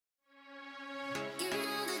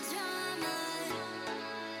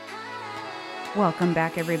Welcome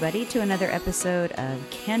back, everybody, to another episode of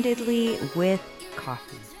Candidly with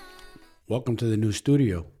Coffee. Welcome to the new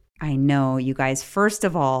studio. I know, you guys. First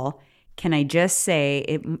of all, can I just say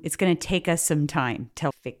it's going to take us some time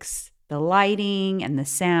to fix the lighting and the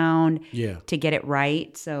sound to get it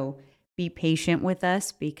right. So be patient with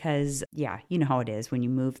us because, you know how it is when you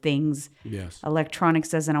move things. Yes. Electronics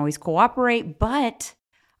doesn't always cooperate, but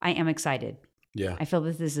I am excited. Yeah. I feel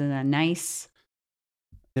this is a nice...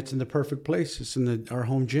 It's in the perfect place. It's in our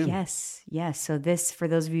home gym. Yes. So this, for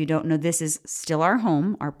those of you who don't know, this is still our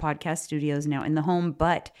home. Our podcast studio is now in the home,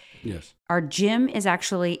 but yes, our gym is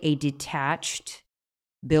actually a detached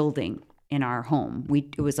building in our home.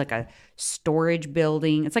 It was like a storage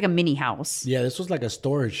building. It's like a mini house. Yeah, this was like a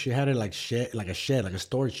storage. She had it like a shed, like a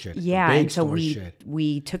storage shed. Yeah, a big and so storage shed.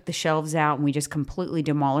 we took the shelves out and we just completely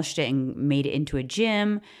demolished it and made it into a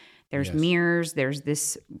gym. There's mirrors, there's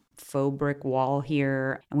this faux brick wall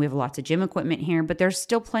here, and we have lots of gym equipment here, but there's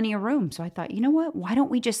still plenty of room. So I thought, you know what? Why don't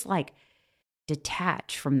we just like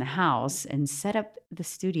detach from the house and set up the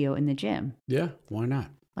studio in the gym? Yeah, why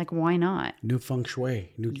not? Like, why not? New feng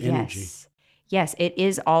shui, new energy. Yes, it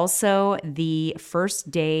is also the first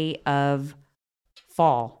day of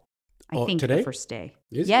fall. I think today? The first day.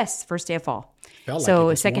 Is yes, first day of fall.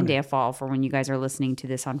 So second day of fall for when you guys are listening to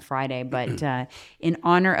this on Friday. But in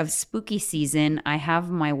honor of spooky season, I have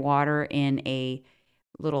my water in a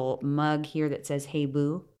little mug here that says, "Hey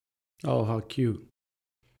Boo." Oh, how cute.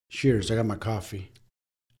 Cheers. I got my coffee.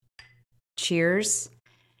 Cheers.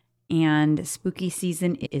 And spooky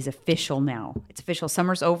season is official now. It's official.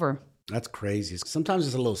 Summer's over. That's crazy. Sometimes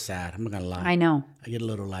it's a little sad. I'm not going to lie. I know. I get a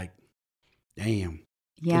little like, damn.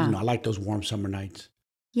 Yeah. You know, I like those warm summer nights.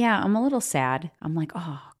 Yeah, I'm a little sad. I'm like,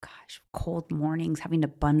 oh gosh, cold mornings, having to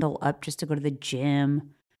bundle up just to go to the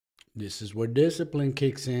gym. This is where discipline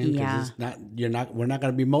kicks in. Yeah. We're not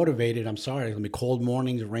going to be motivated. I'm sorry. It's going to be cold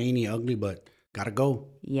mornings, rainy, ugly, but got to go.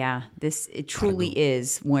 Yeah, it truly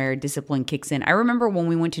is where discipline kicks in. I remember when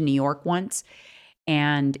we went to New York once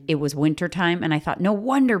and it was wintertime and I thought, no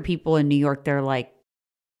wonder people in New York, they don't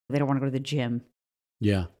want to go to the gym.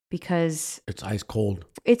 Yeah. Because it's ice cold.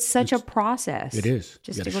 It's such a process. It is.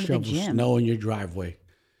 Just to go to the gym. Shovel snow in your driveway.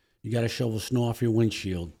 You got to shovel snow off your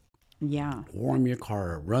windshield. Yeah. Warm your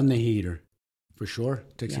car. Run the heater. For sure.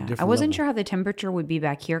 Takes a different I wasn't level. sure how the temperature would be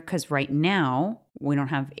back here because right now we don't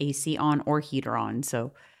have AC on or heater on.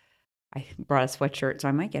 So I brought a sweatshirt, so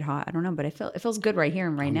I might get hot. I don't know, but it feels good right here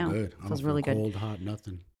and right now. Good. It feels really good. Cold, hot,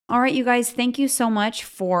 nothing. All right, you guys, thank you so much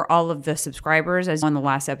for all of the subscribers. As on the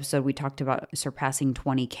last episode, we talked about surpassing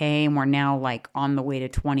 20K, and we're now like on the way to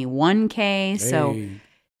 21K. Hey. So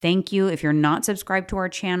thank you. If you're not subscribed to our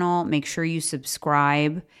channel, make sure you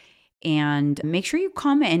subscribe and make sure you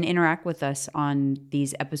comment and interact with us on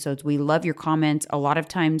these episodes. We love your comments. A lot of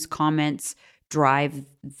times comments drive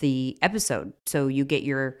the episode. So you get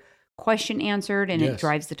your question answered and it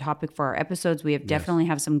drives the topic for our episodes. We have definitely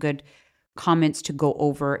have some good comments to go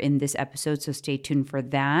over in this episode, so stay tuned for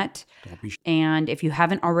that. And if you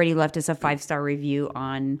haven't already left us a 5-star review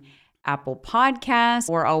on Apple Podcasts,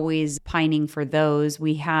 we're always pining for those.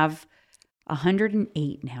 We have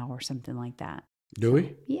 108 now or something like that. Do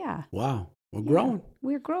we? Yeah. Wow. We're growing.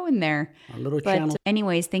 We're growing there. Our little channel.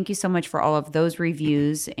 Anyways, thank you so much for all of those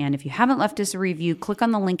reviews. And if you haven't left us a review, click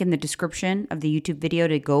on the link in the description of the YouTube video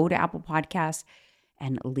to go to Apple Podcasts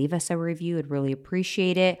and leave us a review. I'd really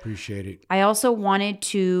appreciate it. Appreciate it. I also wanted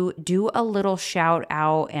to do a little shout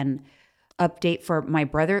out and update for my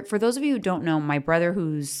brother. For those of you who don't know, my brother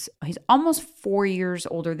he's almost 4 years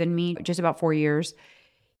older than me, just about 4 years.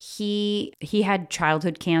 He had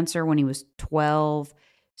childhood cancer when he was 12.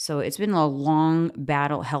 So it's been a long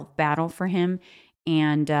health battle for him.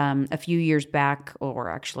 And a few years back, or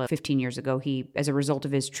actually 15 years ago, as a result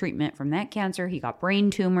of his treatment from that cancer, he got brain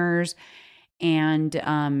tumors.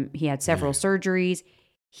 And he had several surgeries.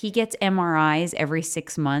 He gets MRIs every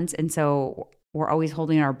 6 months. And so we're always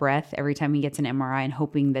holding our breath every time he gets an MRI and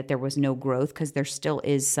hoping that there was no growth because there still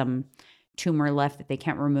is some tumor left that they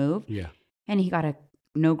can't remove. Yeah. And he got a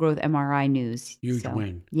no growth MRI news. Huge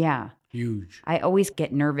win. Yeah. Huge. I always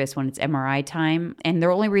get nervous when it's MRI time. And the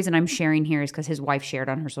only reason I'm sharing here is because his wife shared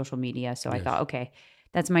on her social media. So I thought, okay,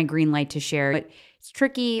 that's my green light to share. But it's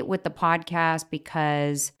tricky with the podcast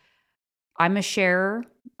because I'm a sharer.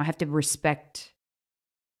 I have to respect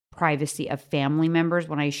privacy of family members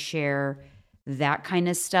when I share that kind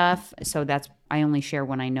of stuff. So I only share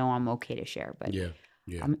when I know I'm okay to share. But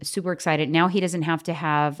I'm super excited. Now he doesn't have to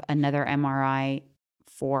have another MRI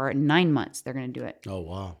for 9 months. They're going to do it. Oh,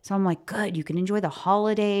 wow. So I'm like, good. You can enjoy the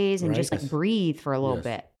holidays and just like breathe for a little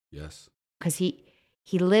bit. Yes. Because he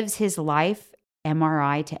lives his life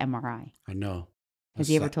MRI to MRI. I know. Has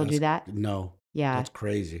he ever told you that? No. Yeah. That's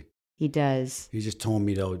crazy. He does. He just told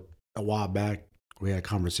me, though, a while back, we had a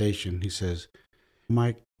conversation. He says,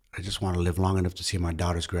 Mike, I just want to live long enough to see my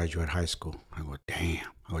daughters graduate high school. I go, damn.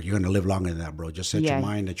 I go, you're going to live longer than that, bro. Just set your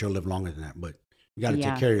mind that you'll live longer than that. But you got to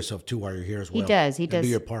take care of yourself, too, while you're here as well. He does. He does. Do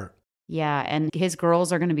your part. Yeah. And his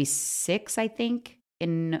girls are going to be 6, I think,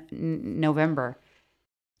 in November.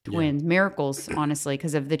 Twins. Miracles, honestly,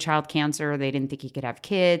 because of the child cancer. They didn't think he could have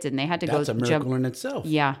kids, and they had to That's go a miracle in itself.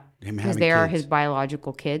 Yeah. Because they are his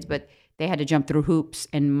biological kids, but they had to jump through hoops,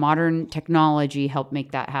 and modern technology helped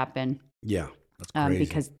make that happen. Yeah. That's crazy.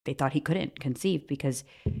 Because they thought he couldn't conceive because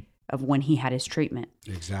of when he had his treatment.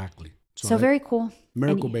 Exactly. So very cool.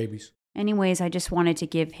 Miracle babies. Anyways, I just wanted to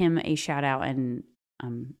give him a shout out, and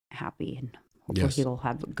I'm happy, and hopefully he'll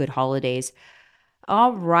have good holidays.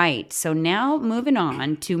 All right. So now moving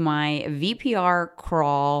on to my VPR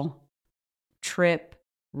crawl trip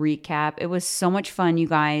recap. It was so much fun, you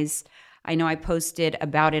guys. I know I posted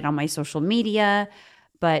about it on my social media,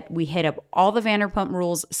 but we hit up all the Vanderpump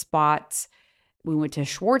Rules spots. We went to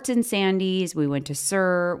Schwartz and Sandy's. We went to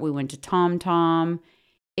Sir. We went to Tom Tom.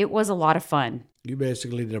 It was a lot of fun. You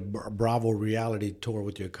basically did a Bravo reality tour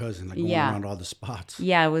with your cousin, like going around all the spots.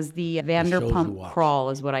 Yeah, it was the Vanderpump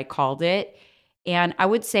Crawl is what I called it. And I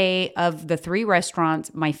would say of the 3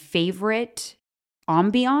 restaurants, my favorite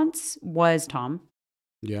ambiance was Tom.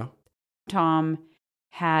 Yeah. Tom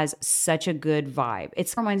has such a good vibe.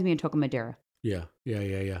 It reminds me of Toca Madera. Yeah.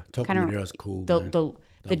 Toca Madera is cool.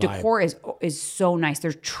 The decor is so nice.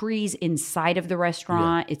 There's trees inside of the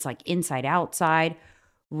restaurant. Yeah. It's like inside outside.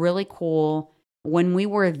 Really cool. When we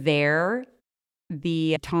were there,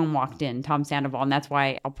 Tom walked in, Tom Sandoval, and that's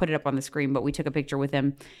why I'll put it up on the screen, but we took a picture with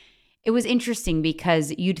him. It was interesting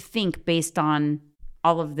because you'd think based on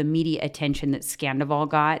all of the media attention that Scandoval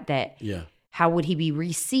got that how would he be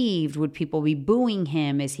received? Would people be booing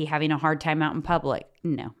him? Is he having a hard time out in public?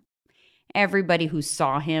 No. Everybody who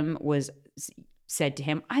saw him said to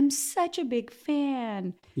him, I'm such a big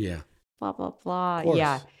fan. Yeah. Blah, blah, blah.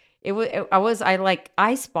 Yeah.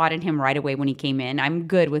 I spotted him right away when he came in. I'm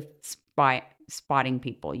good with spotting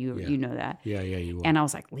people. You know that. Yeah, you are. And I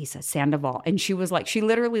was like, Lisa Sandoval. And she was like, she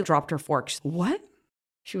literally dropped her fork. She's, what?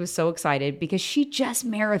 She was so excited because she just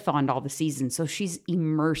marathoned all the seasons. So she's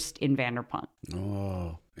immersed in Vanderpump.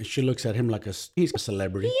 Oh, and she looks at him like he's a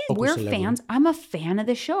celebrity. He is. We're fans. I'm a fan of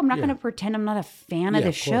the show. I'm not going to pretend I'm not a fan of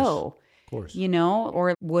the show. Of course. You know,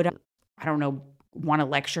 or would, I don't know, want to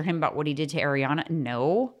lecture him about what he did to Ariana?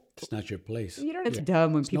 No. It's not your place. You know, it's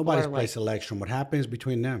dumb when people nobody's are place election. What happens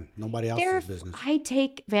between them? Nobody else's business. I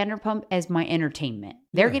take Vanderpump as my entertainment.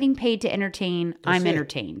 They're getting paid to entertain. I'm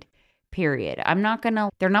entertained. Period.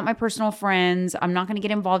 They're not my personal friends. I'm not going to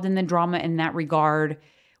get involved in the drama in that regard.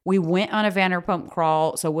 We went on a Vanderpump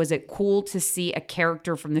crawl. So was it cool to see a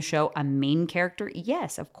character from the show, a main character?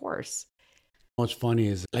 Yes, of course. What's funny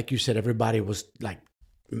is, like you said, everybody was like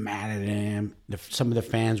mad at him. Some of the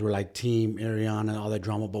fans were like Team Ariana and all that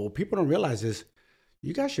drama. But what people don't realize is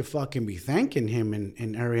you guys should fucking be thanking him and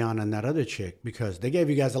Ariana and that other chick because they gave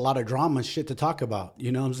you guys a lot of drama and shit to talk about.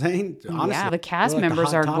 You know what I'm saying? Honestly, the cast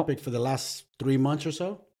members are topic for the last 3 months or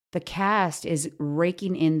so. The cast is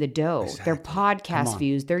raking in the dough. Exactly. Their podcast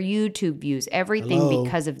views, their YouTube views, everything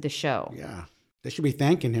because of the show. Yeah. They should be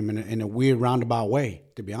thanking him in a weird roundabout way,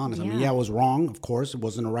 to be honest. Yeah. I mean, it was wrong, of course. It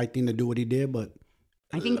wasn't the right thing to do what he did, but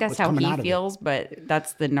I think that's how he feels, but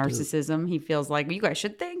that's the narcissism. He feels like, you guys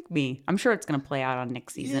should thank me. I'm sure it's going to play out on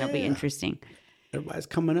next season. It'll be interesting. Everybody's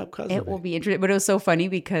coming up because of it. It will be interesting. But it was so funny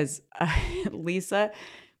because Lisa,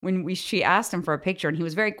 she asked him for a picture, and he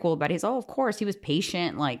was very cool about it. He's, of course. He was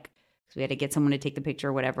patient, like, so we had to get someone to take the picture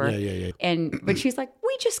or whatever. Yeah. But she's like,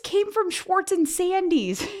 we just came from Schwartz and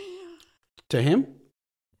Sandy's. To him?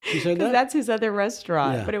 She said that? That's his other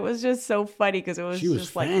restaurant. Yeah. But it was just so funny because it was she was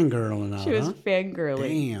just like fangirling out. She was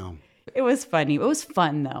fangirling. Damn. It was funny. It was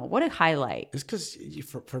fun though. What a highlight. It's because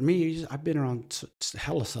for me, I've been around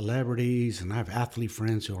hella celebrities and I have athlete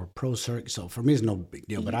friends who are pro circuit. So for me, it's no big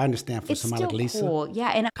deal. But I understand for somebody like Lisa. Cool. Yeah.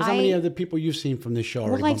 And how many other people you've seen from this show?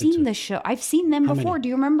 Well, I've seen the show. I've seen them before. Do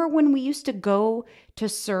you remember when we used to go to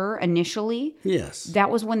Sir initially? Yes. That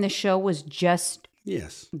was when the show was just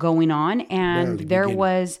going on, and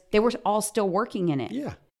they were all still working in it.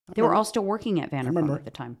 Yeah. They were all still working at Vanderpump at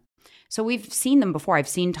the time. So we've seen them before. I've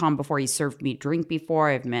seen Tom before. He served me a drink before.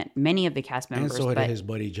 I've met many of the cast members. And so did his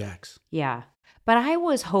buddy Jax. Yeah. But I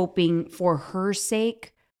was hoping for her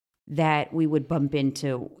sake that we would bump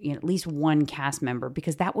into at least one cast member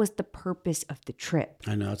because that was the purpose of the trip.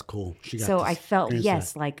 I know. It's cool. So I felt,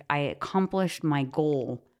 like I accomplished my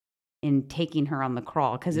goal in taking her on the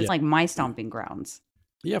crawl because it's like my stomping grounds.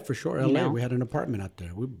 Yeah, for sure. LA, we had an apartment out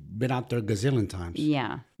there. We've been out there a gazillion times.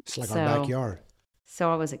 Yeah. It's like our backyard.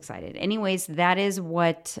 So I was excited. Anyways, that is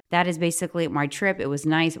basically my trip. It was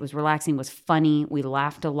nice. It was relaxing. It was funny. We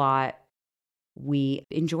laughed a lot. We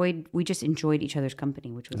just enjoyed each other's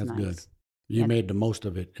company, which was nice. That's good. You made the most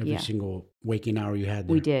of it every single waking hour you had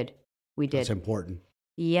there. We did. That's important.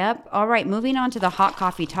 Yep. All right. Moving on to the hot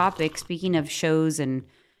coffee topic. Speaking of shows and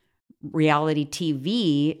reality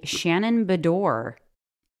TV, Shannon Bedore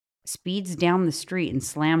speeds down the street and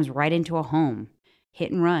slams right into a home.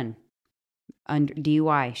 Hit and run. Under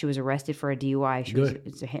DUI. She was arrested for a DUI.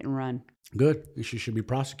 It's a hit and run. Good. She should be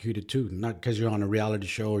prosecuted too. Not because you're on a reality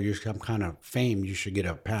show or you're some kind of fame, you should get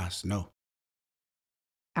a pass. No.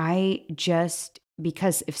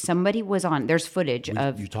 Because if somebody was on, there's footage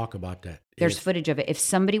of. You talk about that. There's footage of it. If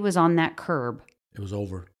somebody was on that curb. It was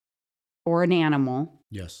over. Or an animal.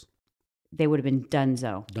 Yes. They would have been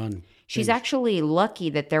donezo. Done. She's actually lucky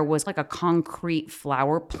that there was like a concrete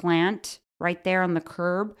flower plant right there on the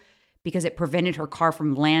curb because it prevented her car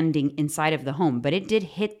from landing inside of the home. But it did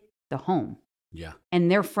hit the home. Yeah. And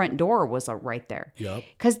their front door was right there. Yep.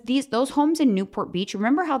 Because those homes in Newport Beach,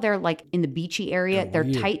 remember how they're like in the beachy area? They're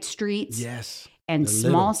tight streets. Yes. And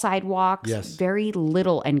small sidewalks. Yes. Very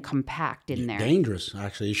little and compact in there. Dangerous,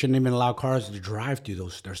 actually. You shouldn't even allow cars to drive through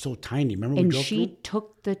those. They're so tiny. Remember we drove through? And she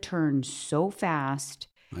took the turn so fast.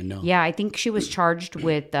 I know. Yeah, I think she was charged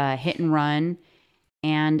with hit and run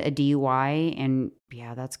and a DUI. And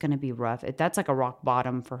yeah, that's going to be rough. That's like a rock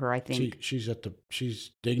bottom for her, I think.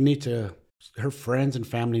 They need to, her friends and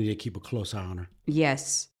family need to keep a close eye on her.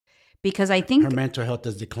 Yes. Because I think her mental health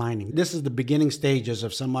is declining. This is the beginning stages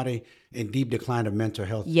of somebody in deep decline of mental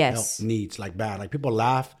health, health needs, like bad. Like people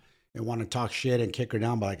laugh and want to talk shit and kick her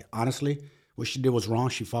down. But like, honestly, what she did was wrong.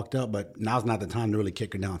 She fucked up, but now's not the time to really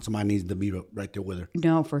kick her down. Somebody needs to be right there with her.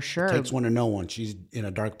 No, for sure. It takes one to know one. She's in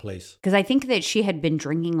a dark place. Because I think that she had been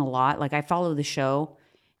drinking a lot. Like I follow the show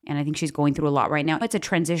and I think she's going through a lot right now. It's a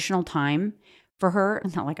transitional time for her.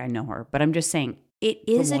 It's not like I know her, but I'm just saying. It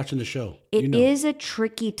is from watching the show. It is a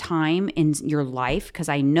tricky time in your life because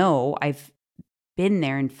I know I've been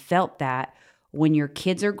there and felt that when your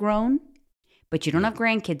kids are grown, but you don't have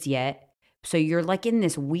grandkids yet. So you're like in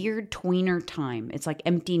this weird tweener time. It's like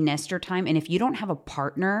empty nester time. And if you don't have a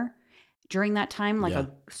partner during that time, like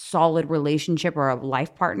a solid relationship or a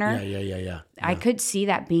life partner, I could see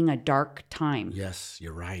that being a dark time. Yes,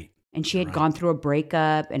 you're right. And she had gone through a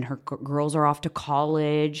breakup and her girls are off to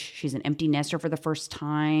college. She's an empty nester for the first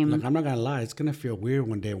time. Look, I'm not going to lie. It's going to feel weird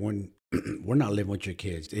one day when we're not living with your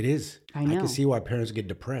kids. It is. I know. I can see why parents get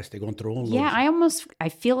depressed. They're going through their own loads. I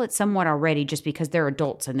feel it somewhat already just because they're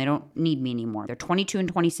adults and they don't need me anymore. They're 22 and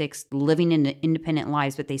 26 living in independent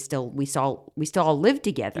lives, but we still all live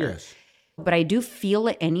together. Yes. But I do feel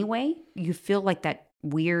it anyway. You feel like that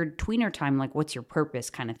weird tweener time, like what's your purpose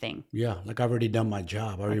kind of thing. Yeah, like I've already done my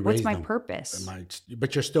job. I already raised what's my them. Purpose?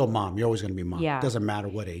 But you're still mom. You're always going to be mom. Yeah. It doesn't matter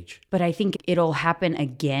what age. But I think it'll happen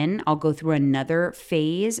again. I'll go through another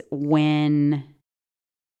phase when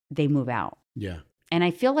they move out. Yeah. And I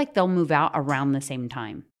feel like they'll move out around the same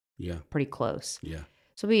time. Yeah. Pretty close. Yeah.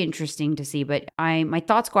 So it'll be interesting to see. But my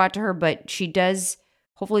thoughts go out to her, but she does,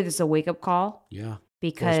 hopefully this is a wake-up call. Yeah.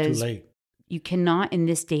 Because it's too late. You cannot in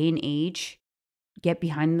this day and age get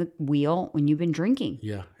behind the wheel when you've been drinking.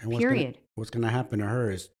 Yeah. And what's going to happen to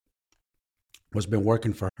her is what's been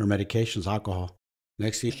working for her medications, alcohol.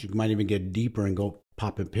 Next year, she might even get deeper and go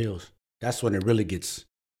popping pills. That's when it really gets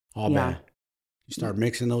all bad. You start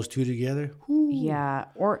mixing those two together. Whoo. Yeah.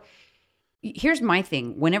 Or here's my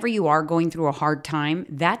thing. Whenever you are going through a hard time,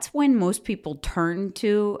 that's when most people turn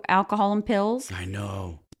to alcohol and pills. I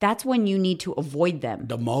know. That's when you need to avoid them.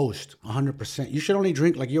 The most, 100%. You should only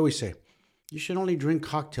drink, like you always say, you should only drink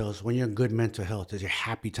cocktails when you're in good mental health. As your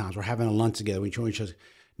happy times. We're having a lunch together. When you're each other,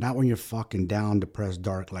 not when you're fucking down, depressed,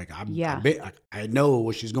 dark. Like I know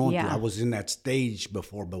what she's going through. I was in that stage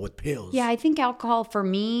before, but with pills. Yeah, I think alcohol for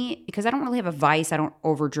me, because I don't really have a vice. I don't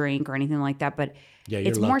overdrink or anything like that. But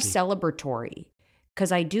it's more celebratory.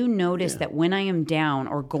 Because I do notice that when I am down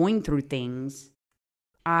or going through things,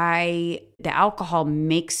 the alcohol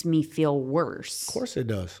makes me feel worse. Of course it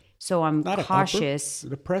does. So I'm cautious.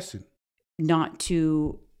 Depressing. Not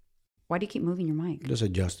to. Why do you keep moving your mic? Just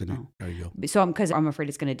adjusting it. There you go. So because I'm afraid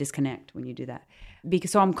it's going to disconnect when you do that.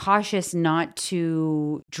 So I'm cautious not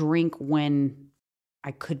to drink when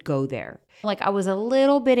I could go there. Like I was a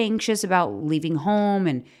little bit anxious about leaving home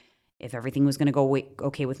and if everything was going to go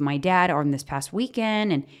okay with my dad on this past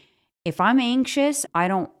weekend. And if I'm anxious, I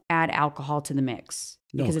don't add alcohol to the mix.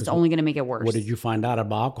 No, because it's only going to make it worse. What did you find out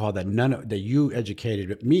about alcohol that you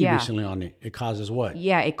educated me recently on it? It causes what?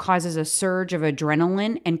 Yeah, it causes a surge of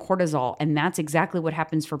adrenaline and cortisol, and that's exactly what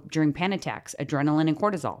happens during panic attacks, adrenaline and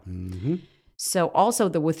cortisol. Mm-hmm. So also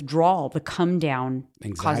the withdrawal, the come down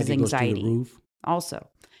causes anxiety. Goes through the roof. Also,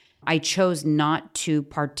 I chose not to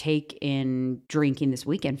partake in drinking this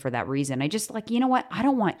weekend for that reason. I just you know what? I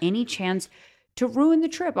don't want any chance to ruin the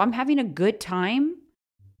trip. I'm having a good time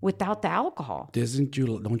without the alcohol. Don't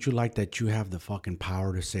you like that you have the fucking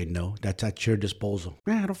power to say no? That's at your disposal.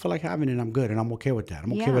 Man, I don't feel like having it. I'm good. And I'm okay with that.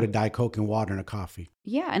 I'm okay with a Diet Coke and water and a coffee.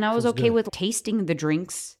 Yeah. And I was okay with tasting the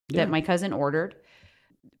drinks that my cousin ordered.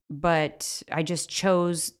 But I just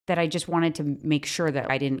chose that I just wanted to make sure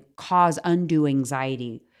that I didn't cause undue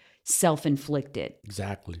anxiety, self-inflicted.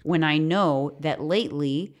 Exactly. When I know that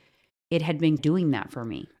lately it had been doing that for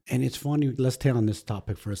me. And it's funny. Let's stay on this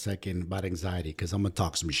topic for a second about anxiety, because I'm going to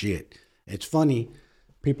talk some shit. It's funny.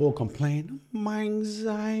 People complain, my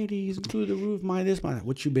anxiety is through the roof, my this, my that.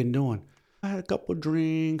 What you been doing? I had a couple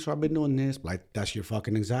drinks, or I've been doing this. Like, that's your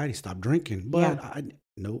fucking anxiety. Stop drinking. But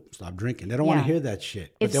nope, stop drinking. They don't want to hear that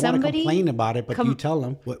shit. But they want to complain about it, but you tell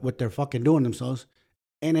them what they're fucking doing themselves.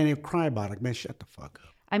 And then they cry about it. Like, man, shut the fuck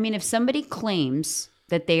up. I mean, if somebody claims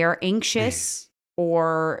that they are anxious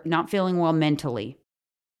or not feeling well mentally,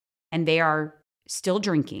 and they are still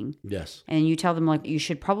drinking. Yes. And you tell them, like, you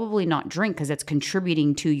should probably not drink because it's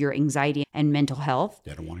contributing to your anxiety and mental health.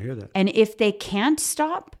 They don't want to hear that. And if they can't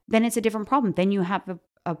stop, then it's a different problem. Then you have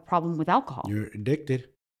a problem with alcohol. You're addicted.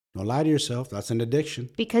 Don't lie to yourself. That's an addiction.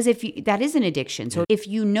 Because that is an addiction. So if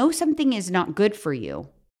you know something is not good for you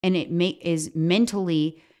and it is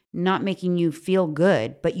mentally not making you feel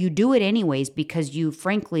good, but you do it anyways because you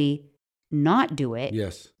frankly not do it.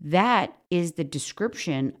 Yes. That is the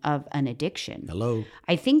description of an addiction. Hello.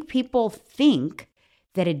 I think people think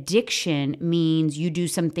that addiction means you do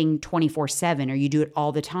something 24/7 or you do it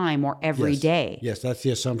all the time or every day. Yes, that's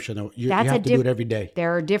the assumption. You have to do it every day.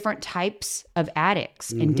 There are different types of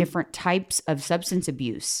addicts and different types of substance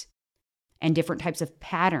abuse and different types of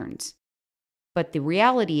patterns. But the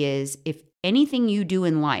reality is, if anything you do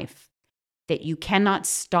in life that you cannot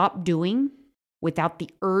stop doing without the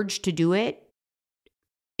urge to do it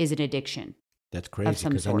is an addiction. That's crazy,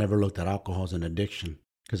 because I never looked at alcohol as an addiction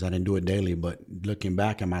because I didn't do it daily. But looking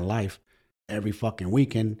back at my life, every fucking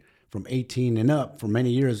weekend from 18 and up for many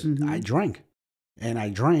years, I drank. And I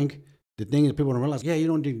drank. The thing is, people don't realize, you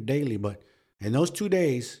don't drink daily. But in those 2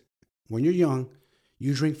 days, when you're young,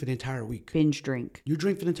 you drink for the entire week. Binge drink. You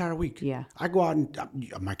drink for the entire week. Yeah. I go out and,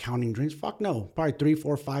 am I counting drinks? Fuck no. Probably 3,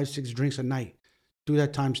 4, 5, 6 drinks a night. Do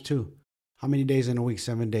that times 2. How many days in a week?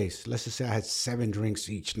 7 days. Let's just say I had 7 drinks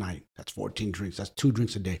each night. That's 14 drinks. That's 2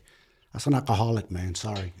 drinks a day. That's an alcoholic, man.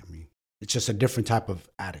 Sorry. I mean, it's just a different type of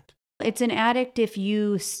addict. It's an addict if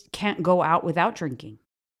you can't go out without drinking.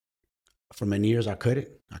 For many years, I couldn't.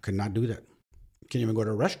 I could not do that. Can't even go to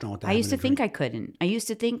a restaurant without I used to think drink. I couldn't. I used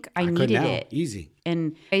to think I could needed now. it. Easy.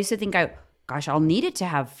 And I used to think I'll need it to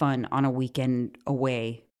have fun on a weekend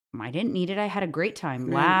away. I didn't need it. I had a great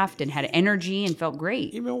time, laughed and had energy and felt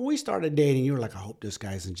great. Even when we started dating, you were like, I hope this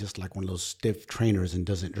guy isn't just like one of those stiff trainers and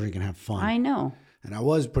doesn't drink and have fun. I know. And I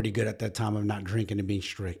was pretty good at that time of not drinking and being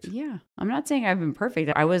strict. Yeah. I'm not saying I've been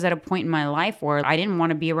perfect. I was at a point in my life where I didn't want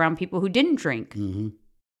to be around people who didn't drink. Mm-hmm.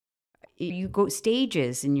 You go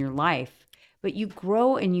stages in your life, but you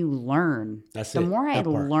grow and you learn. That's the it. more I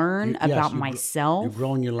learn about myself. You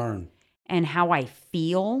grow and you learn. And how I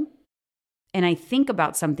feel. And I think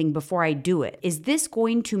about something before I do it. Is this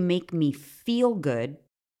going to make me feel good?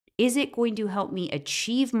 Is it going to help me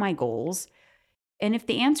achieve my goals? And if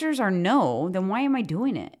the answers are no, then why am I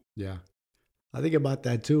doing it? Yeah. I think about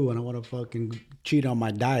that too when I want to fucking cheat on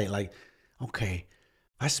my diet. Like, okay,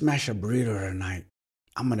 if I smash a burrito tonight,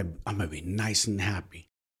 I'm gonna be nice and happy.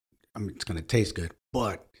 It's gonna taste good.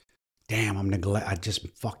 But damn, I just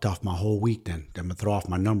fucked off my whole week then. I'm gonna throw off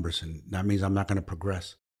my numbers, and that means I'm not gonna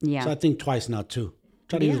progress. Yeah. So I think twice now too.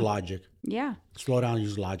 Try to use logic. Yeah. Slow down,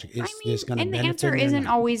 use logic. Is this going to benefit me? And the answer isn't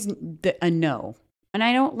always a no. And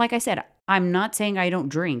I don't, like I said, I'm not saying I don't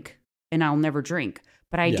drink and I'll never drink,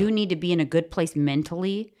 but I do need to be in a good place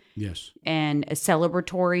mentally. Yes. And a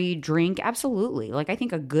celebratory drink, absolutely. Like I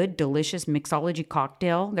think a good, delicious mixology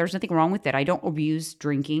cocktail, there's nothing wrong with it. I don't abuse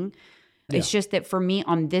drinking. Yeah. It's just that for me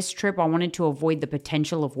on this trip, I wanted to avoid the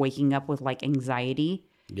potential of waking up with like anxiety.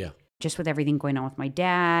 Yeah. Just with everything going on with my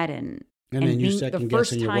dad and then you second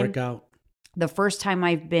guessing your workout. The first time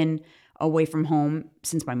I've been away from home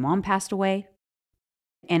since my mom passed away.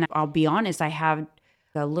 And I'll be honest, I have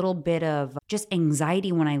a little bit of just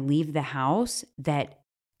anxiety when I leave the house that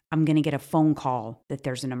I'm going to get a phone call that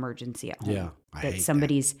there's an emergency at home. Yeah, I that hate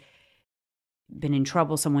somebody's been in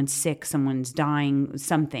trouble, someone's sick, someone's dying,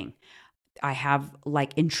 something. I have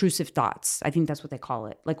like intrusive thoughts. I think that's what they call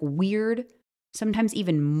it. Like weird, sometimes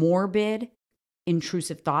even morbid,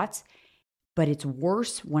 intrusive thoughts. But it's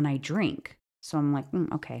worse when I drink. So I'm like,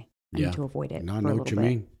 okay, I need to avoid it No, for I know a what little you bit.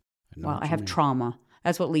 mean. Well, I have trauma.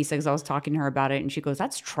 That's what Lisa, because I was talking to her about it, and she goes,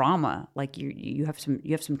 "That's trauma. Like you have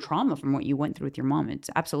some trauma from what you went through with your mom. It's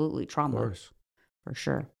absolutely trauma, Of course, for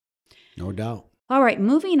sure, no doubt." All right,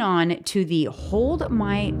 moving on to the Hold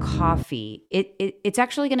My Coffee. It's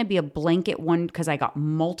actually going to be a blanket one because I got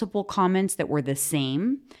multiple comments that were the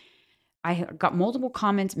same. I got multiple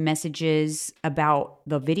comments, messages about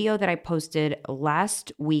the video that I posted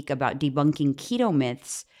last week about debunking keto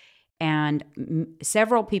myths. And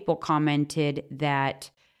several people commented that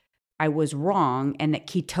I was wrong and that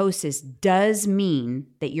ketosis does mean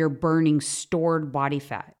that you're burning stored body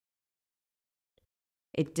fat.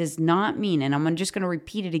 It does not mean, and I'm just going to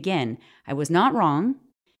repeat it again, I was not wrong.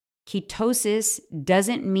 Ketosis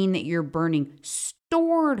doesn't mean that you're burning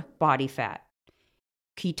stored body fat.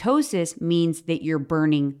 Ketosis means that you're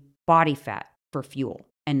burning body fat for fuel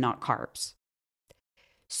and not carbs.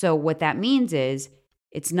 So what that means is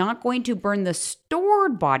it's not going to burn the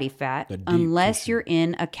stored body fat unless you're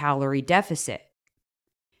in a calorie deficit.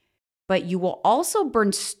 But you will also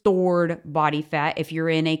burn stored body fat if you're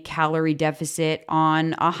in a calorie deficit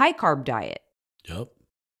on a high carb diet. Yep.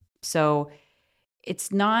 So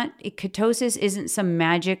ketosis isn't some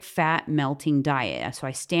magic fat melting diet. So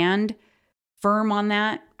I stand firm on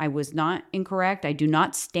that. I was not incorrect. I do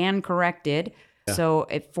not stand corrected. Yeah. So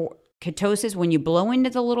for ketosis, when you blow into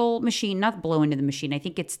the little machine, not blow into the machine, I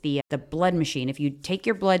think it's the blood machine. If you take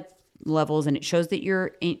your blood levels and it shows that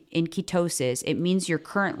you're in ketosis, it means you're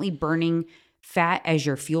currently burning fat as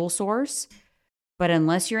your fuel source. But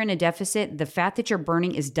unless you're in a deficit, the fat that you're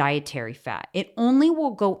burning is dietary fat. It only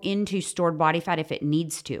will go into stored body fat if it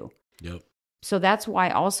needs to. Yep. So that's why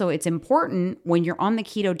also it's important when you're on the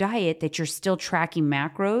keto diet that you're still tracking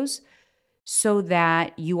macros so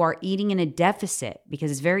that you are eating in a deficit, because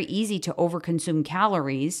it's very easy to overconsume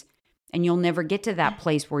calories and you'll never get to that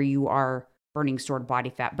place where you are burning stored body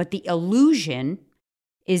fat. But the illusion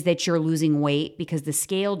is that you're losing weight because the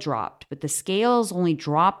scale dropped. But the scale is only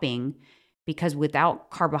dropping because without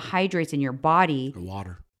carbohydrates in your body,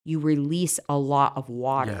 water, you release a lot of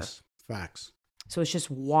water. Yes, facts. So it's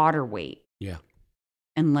just water weight. Yeah.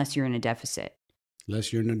 Unless you're in a deficit.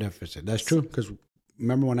 Unless you're in a deficit. That's true. Because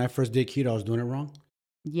remember when I first did keto, I was doing it wrong?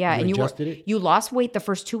 Yeah. And you lost weight the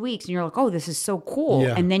first 2 weeks and you're like, oh, this is so cool.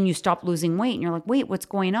 Yeah. And then you stop losing weight and you're like, wait, what's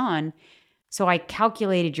going on? So I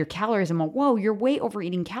calculated your calories. I'm like, whoa, you're way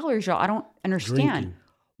overeating calories, y'all. I don't understand. Drinking.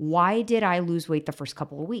 Why did I lose weight the first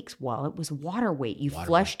couple of weeks? Well, it was water weight. You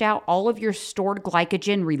flushed out all of your stored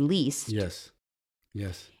glycogen released. Yes.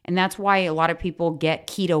 Yes. And that's why a lot of people get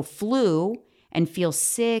keto flu and feel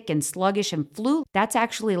sick and sluggish and flu. That's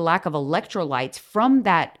actually a lack of electrolytes from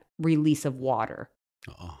that release of water.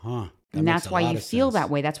 Uh-huh. And that's why you feel that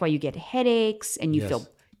way. That's why you get headaches and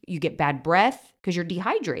you get bad breath because you're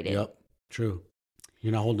dehydrated. Yep. True.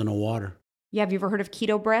 You're not holding no water. Yeah. Have you ever heard of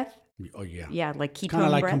keto breath? Oh, yeah. Yeah, like ketone kind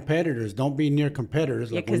of like breath. Competitors. Don't be near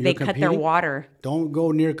competitors. Yeah, because they cut their water. Don't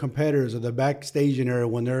go near competitors or the backstage area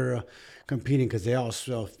when they're competing because they all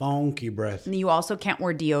smell funky breath. And you also can't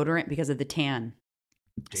wear deodorant because of the tan.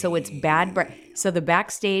 Dang. So it's bad breath. So the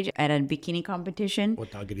backstage at a bikini competition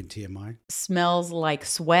without getting TMI smells like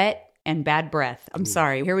sweat and bad breath. I'm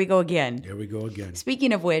sorry. Here we go again. Here we go again.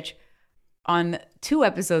 Speaking of which, on 2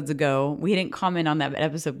 episodes ago, we didn't comment on that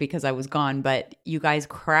episode because I was gone, but you guys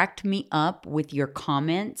cracked me up with your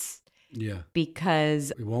comments. Yeah.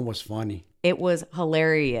 Because one was funny. It was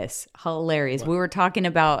hilarious. Hilarious. What? We were talking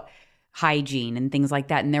about hygiene and things like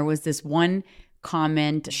that. And there was this one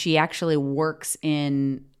comment. She actually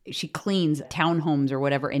she cleans townhomes or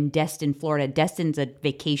whatever in Destin, Florida. Destin's a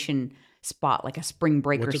vacation spot, like a spring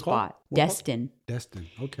breaker spot. Destin. Destin,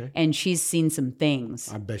 okay. And she's seen some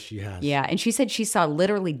things. I bet she has. Yeah, and she said she saw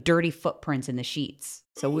literally dirty footprints in the sheets.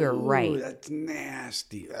 So we were right. That's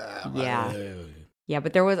nasty. Yeah. Yeah,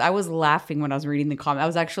 but I was laughing when I was reading the comments. I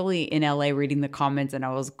was actually in LA reading the comments and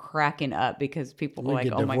I was cracking up because people were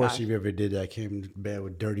like, oh my gosh. If you ever did that, I came to bed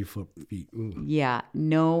with dirty feet. Ooh. Yeah,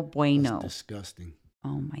 no bueno. That's disgusting.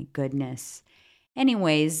 Oh my goodness.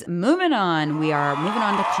 Anyways, moving on. We are moving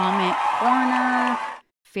on to Comment Corner,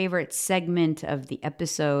 favorite segment of the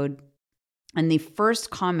episode. And the first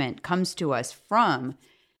comment comes to us from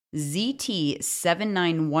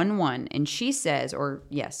ZT7911. And she says, or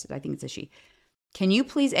yes, I think it's a she. Can you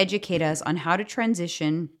please educate us on how to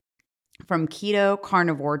transition from keto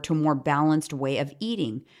carnivore to a more balanced way of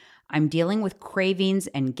eating. I'm dealing with cravings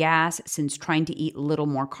and gas since trying to eat a little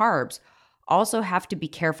more carbs. Also have to be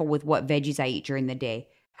careful with what veggies I eat during the day.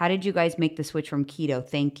 How did you guys make the switch from keto?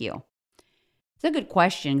 Thank you. It's a good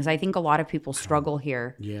question because I think a lot of people struggle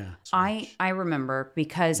here. Yeah. I remember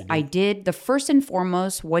because I did the first and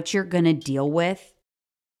foremost, what you're going to deal with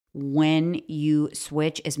when you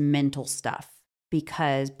switch is mental stuff.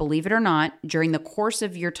 Because believe it or not, during the course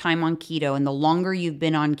of your time on keto and the longer you've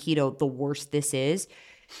been on keto, the worse this is.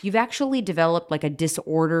 You've actually developed like a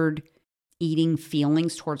disordered eating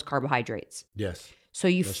feelings towards carbohydrates. Yes. So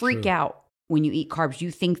you freak out when you eat carbs. You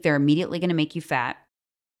think they're immediately going to make you fat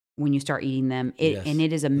when you start eating them. And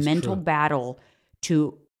it is a mental battle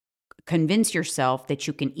to convince yourself that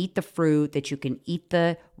you can eat the fruit, that you can eat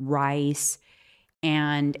the rice.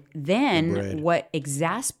 And then what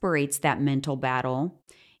exasperates that mental battle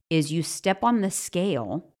is you step on the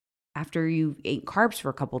scale after you ate carbs for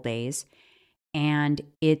a couple days and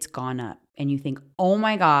it's gone up. And you think, oh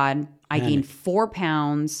my God, I gained 4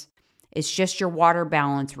 pounds. It's just your water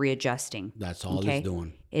balance readjusting. That's all it's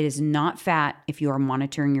doing. It is not fat if you are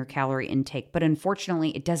monitoring your calorie intake. But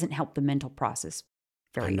unfortunately, it doesn't help the mental process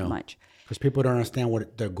very much. Because people don't understand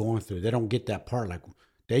what they're going through. They don't get that part. Like,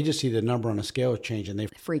 they just see the number on the scale change and they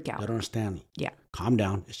freak out. They don't understand. Yeah. Calm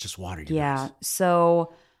down. It's just water. Yeah.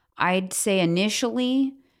 So I'd say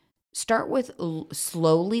initially start with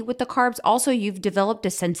slowly with the carbs. Also, you've developed a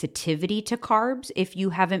sensitivity to carbs if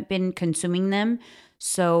you haven't been consuming them.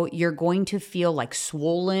 So you're going to feel like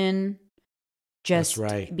swollen just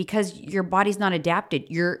because your body's not adapted.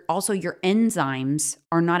 Your enzymes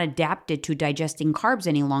are not adapted to digesting carbs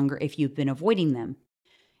any longer if you've been avoiding them.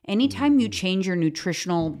 Anytime you change your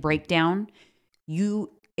nutritional breakdown,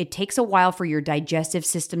 it takes a while for your digestive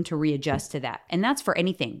system to readjust to that. And that's for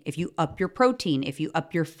anything. If you up your protein, if you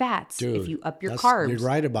up your fats, if you up your carbs. You're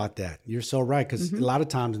right about that. You're so right. Because a lot of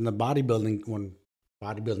times in the bodybuilding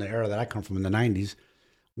era that I come from in the 90s,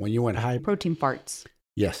 when you went high. Protein farts.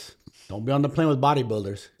 Yes. Don't be on the plane with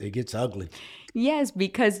bodybuilders. It gets ugly. Yes,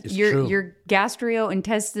 because your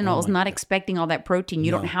gastrointestinal is not expecting all that protein.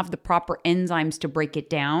 You don't have the proper enzymes to break it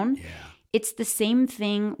down. Yeah. It's the same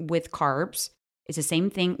thing with carbs. It's the same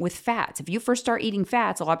thing with fats. If you first start eating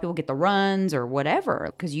fats, a lot of people get the runs or whatever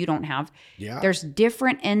because you don't have. Yeah. There's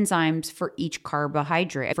different enzymes for each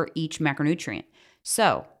carbohydrate, for each macronutrient.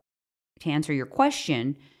 So to answer your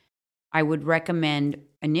question, I would recommend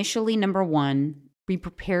initially, number one, be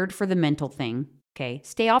prepared for the mental thing. Okay.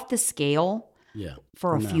 Stay off the scale. Yeah,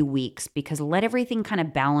 for a few weeks because let everything kind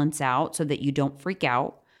of balance out so that you don't freak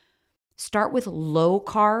out. Start with low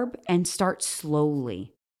carb and start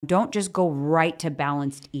slowly. Don't just go right to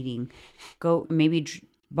balanced eating. Go maybe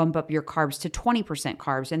bump up your carbs to 20%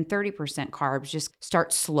 carbs and 30% carbs. Just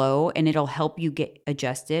start slow and it'll help you get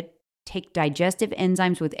adjusted. Take digestive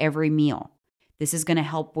enzymes with every meal. This is going to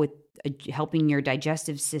help with helping your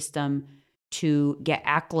digestive system to get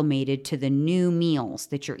acclimated to the new meals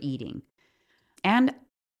that you're eating. And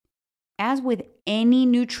as with any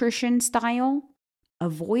nutrition style,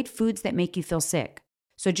 avoid foods that make you feel sick.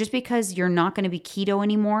 So just because you're not going to be keto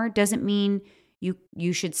anymore doesn't mean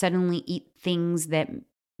you should suddenly eat things that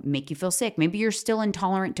make you feel sick. Maybe you're still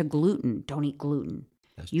intolerant to gluten. Don't eat gluten.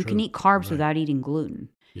 You can eat carbs without eating gluten.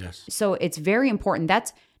 Yes. So it's very important.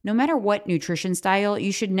 That's no matter what nutrition style,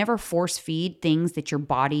 you should never force feed things that your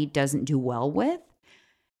body doesn't do well with.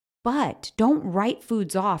 But don't write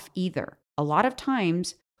foods off either. A lot of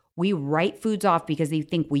times we write foods off because they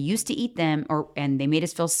think we used to eat them and they made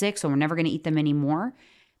us feel sick, so we're never going to eat them anymore.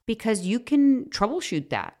 Because you can troubleshoot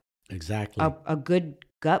that. Exactly. A good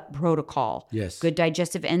gut protocol, yes, good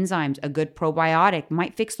digestive enzymes, a good probiotic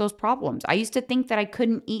might fix those problems. I used to think that I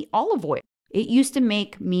couldn't eat olive oil. It used to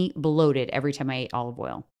make me bloated every time I ate olive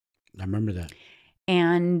oil. I remember that.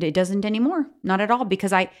 And it doesn't anymore. Not at all.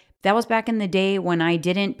 Because that was back in the day when I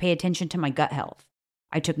didn't pay attention to my gut health.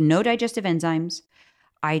 I took no digestive enzymes.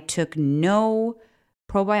 I took no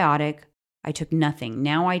probiotic. I took nothing.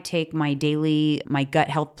 Now I take my Gut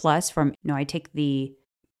Health Plus I take the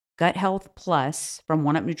Gut Health Plus from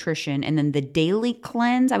One Up Nutrition. And then the Daily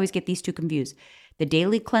Cleanse, I always get these two confused. The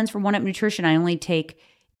Daily Cleanse from One Up Nutrition, I only take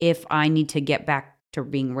if I need to get back to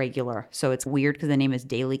being regular. So it's weird because the name is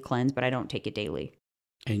Daily Cleanse, but I don't take it daily.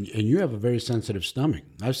 And you have a very sensitive stomach.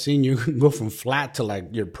 I've seen you go from flat to like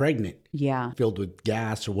you're pregnant. Yeah. Filled with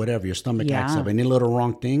gas or whatever. Your stomach acts up. Any little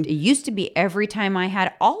wrong thing. It used to be every time I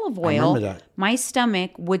had olive oil, my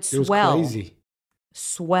stomach would swell. It was crazy.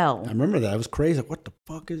 Swell. I remember that. It was crazy. Like, what the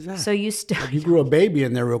fuck is that? So you you grew a baby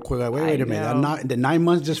in there real quick. Like, wait a minute. Did 9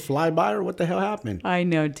 months just fly by or what the hell happened? I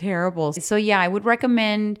know. Terrible. So yeah, I would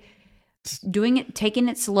recommend taking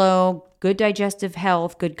it slow, good digestive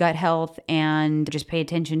health, good gut health, and just pay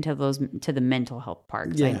attention to the mental health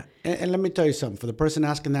part. Yeah. And let me tell you something. For the person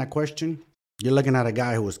asking that question, you're looking at a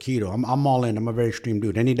guy who was keto. I'm all in. I'm a very extreme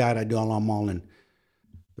dude. Any diet I do, I'm all in.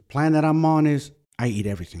 The plan that I'm on is I eat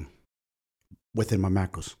everything within my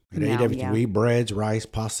macros. And I eat everything. Yeah. We eat breads, rice,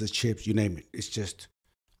 pastas, chips, you name it. It's just,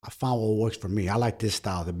 I found what works for me. I like this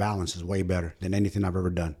style. The balance is way better than anything I've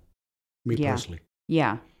ever done. Me personally.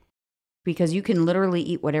 Yeah. Because you can literally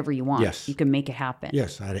eat whatever you want. Yes. You can make it happen.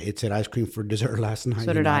 Yes. It said ice cream for dessert last night.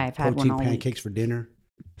 So did I. I've had one all pancakes week. For dinner.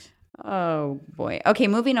 Oh, boy. Okay,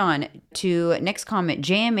 moving on to next comment.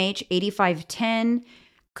 JMH8510.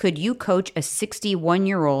 Could you coach a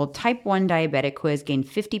 61-year-old type 1 diabetic who has gained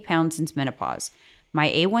 50 pounds since menopause? My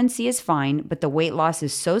A1C is fine, but the weight loss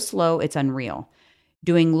is so slow, it's unreal.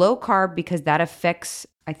 Doing low carb because that affects,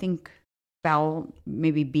 I think,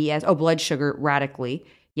 blood sugar radically.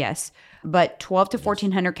 Yes. But 12 to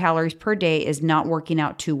 1,400 calories per day is not working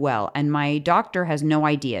out too well. And my doctor has no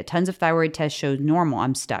idea. Tons of thyroid tests shows normal.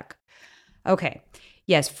 I'm stuck. Okay.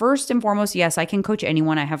 Yes. First and foremost, yes, I can coach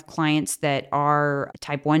anyone. I have clients that are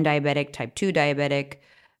type 1 diabetic, type 2 diabetic.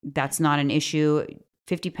 That's not an issue.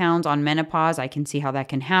 50 pounds on menopause, I can see how that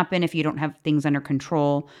can happen if you don't have things under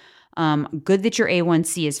control. Good that your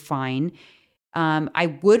A1C is fine.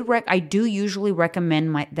 I do usually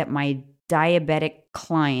recommend that my diabetic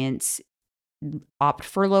clients opt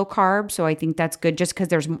for low carb. So I think that's good just because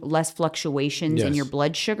there's less fluctuations in your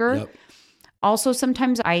blood sugar. Yep. Also,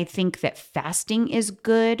 sometimes I think that fasting is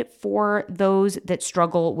good for those that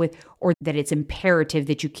struggle with, or that it's imperative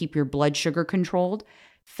that you keep your blood sugar controlled.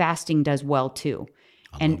 Fasting does well too.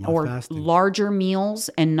 Larger meals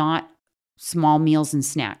and not small meals and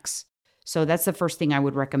snacks. So that's the first thing I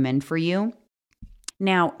would recommend for you.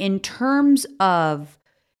 Now, in terms of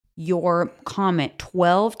your comment,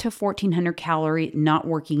 12 to 1,400 calorie not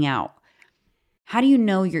working out. How do you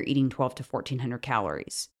know you're eating 12 to 1,400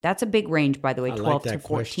 calories? That's a big range, by the way, 12 to 14.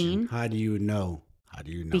 Question. How do you know?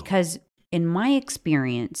 Because in my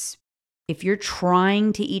experience, if you're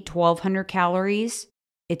trying to eat 1,200 calories,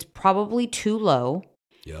 it's probably too low.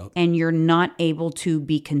 Yep. And you're not able to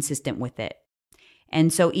be consistent with it.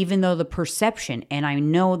 And so even though the perception, and I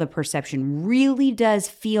know the perception really does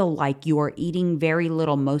feel like you are eating very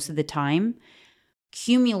little most of the time,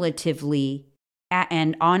 cumulatively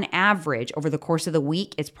and on average over the course of the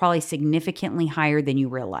week, it's probably significantly higher than you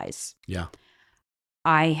realize. Yeah.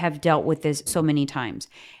 I have dealt with this so many times.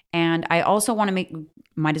 And I also want to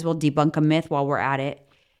might as well debunk a myth while we're at it.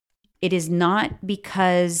 It is not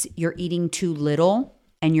because you're eating too little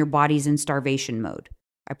and your body's in starvation mode.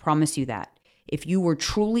 I promise you that. If you were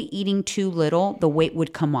truly eating too little, the weight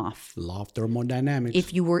would come off. Law of thermodynamics.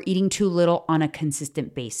 If you were eating too little on a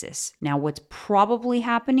consistent basis. Now, what's probably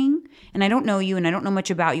happening, and I don't know you and I don't know much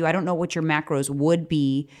about you. I don't know what your macros would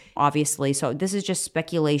be, obviously. So this is just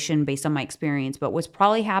speculation based on my experience. But what's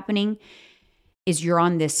probably happening is you're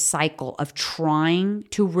on this cycle of trying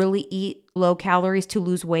to really eat low calories to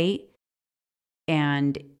lose weight.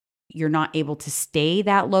 And you're not able to stay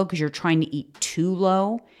that low because you're trying to eat too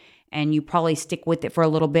low. And you probably stick with it for a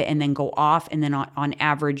little bit and then go off. And then on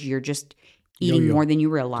average, you're just eating more than you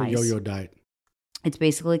realize. It's a yo-yo diet. It's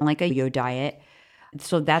basically like a yo-yo diet.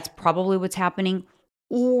 So that's probably what's happening.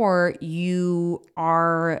 Or you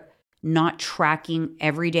are not tracking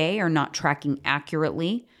every day or not tracking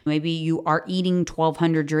accurately. Maybe you are eating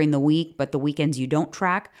 1,200 during the week, but the weekends you don't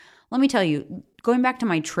track. Let me tell you, going back to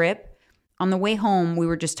my trip, on the way home, we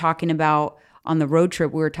were just talking about, on the road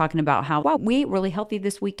trip, we were talking about how, wow, we ate really healthy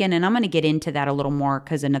this weekend. And I'm going to get into that a little more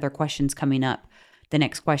because another question's coming up, the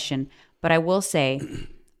next question. But I will say,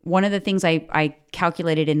 one of the things I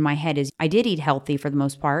calculated in my head is I did eat healthy for the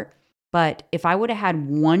most part. But if I would have had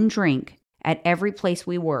one drink at every place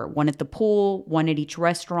we were, one at the pool, one at each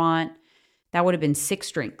restaurant, that would have been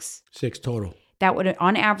 6 drinks. 6 total. That would have,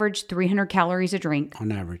 on average, 300 calories a drink.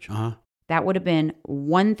 On average, That would have been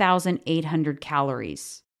 1,800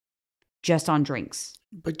 calories. Just on drinks.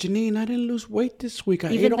 But Janine, I didn't lose weight this week. I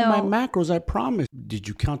ate all my macros, I promise. Did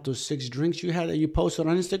you count those 6 drinks you had that you posted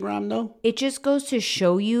on Instagram, though? It just goes to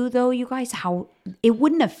show you, though, you guys, how it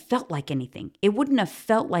wouldn't have felt like anything. It wouldn't have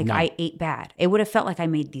felt like I ate bad. It would have felt like I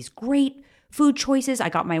made these great food choices. I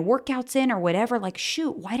got my workouts in or whatever. Like,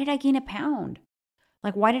 shoot, why did I gain a pound?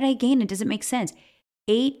 Like, why did I gain it? Doesn't make sense.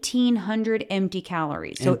 1,800 empty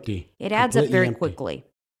calories. Empty. So it adds up very quickly.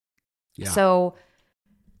 Yeah. So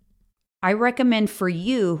I recommend for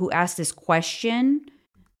you who asked this question,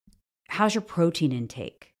 how's your protein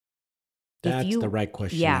intake? That's the right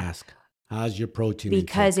question to ask. How's your protein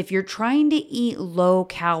Because intake? if you're trying to eat low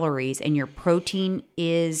calories and your protein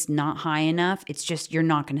is not high enough, it's just you're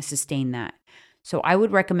not going to sustain that. So I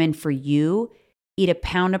would recommend for you eat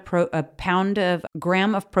a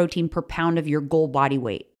gram of protein per pound of your goal body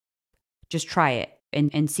weight. Just try it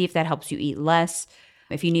and see if that helps you eat less.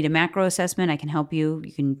 If you need a macro assessment, I can help you.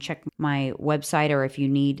 You can check my website, or if you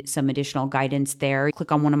need some additional guidance there,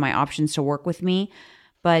 click on one of my options to work with me.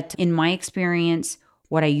 But in my experience,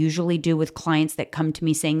 what I usually do with clients that come to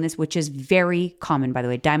me saying this, which is very common, by the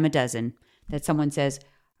way, dime a dozen, that someone says,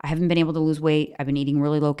 I haven't been able to lose weight. I've been eating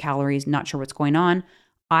really low calories, not sure what's going on.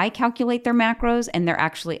 I calculate their macros and they're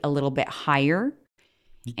actually a little bit higher.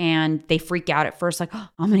 And they freak out at first, like, oh,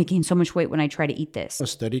 I'm going to gain so much weight when I try to eat this. A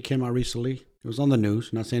study came out recently. It was on the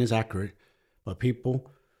news. Not saying it's accurate, but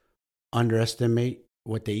people underestimate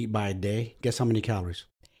what they eat by a day. Guess how many calories?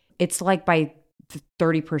 It's like by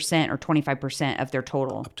 30% or 25% of their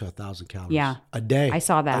total. Up to 1,000 calories. Yeah. A day. I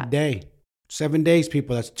saw that. A day. 7 days,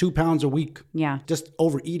 people. That's 2 pounds a week. Yeah. Just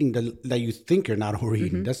overeating that you think you're not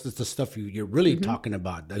overeating. Mm-hmm. That's just the stuff you're really talking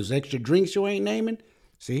about. Those extra drinks you ain't naming.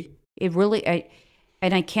 See? It really,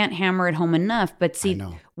 and I can't hammer it home enough, but see,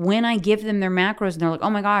 when I give them their macros and they're like, oh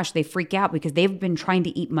my gosh, they freak out because they've been trying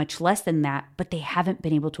to eat much less than that, but they haven't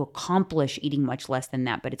been able to accomplish eating much less than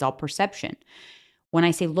that, but it's all perception. When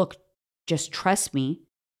I say, look, just trust me,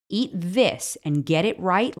 eat this and get it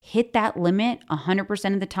right, hit that limit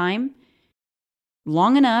 100% of the time,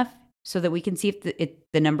 long enough so that we can see if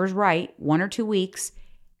the number's right, 1 or 2 weeks,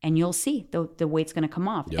 and you'll see the weight's going to come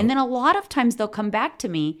off. Yep. And then a lot of times they'll come back to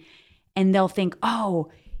me and they'll think,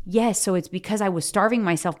 oh, yes, so it's because I was starving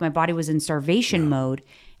myself. My body was in starvation mode,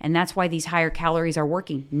 and that's why these higher calories are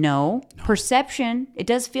working. No. Perception, it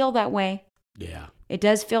does feel that way. Yeah. It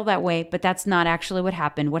does feel that way, but that's not actually what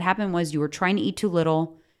happened. What happened was you were trying to eat too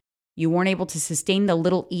little. You weren't able to sustain the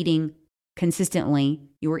little eating consistently.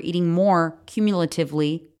 You were eating more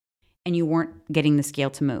cumulatively, and you weren't getting the scale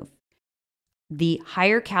to move. The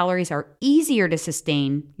higher calories are easier to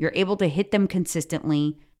sustain. You're able to hit them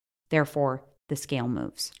consistently. Therefore, the scale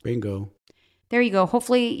moves. Bingo. There you go.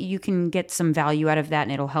 Hopefully you can get some value out of that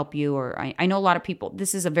and it'll help you. Or I know a lot of people,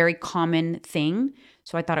 this is a very common thing.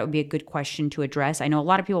 So I thought it would be a good question to address. I know a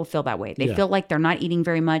lot of people feel that way. They feel like they're not eating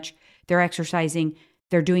very much. They're exercising.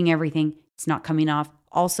 They're doing everything. It's not coming off.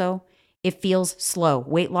 Also, it feels slow.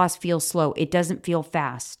 Weight loss feels slow. It doesn't feel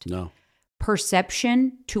fast. No.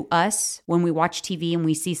 Perception to us when we watch TV and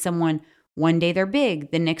we see someone, one day they're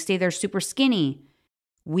big, the next day they're super skinny.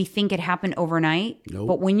 We think it happened overnight. Nope.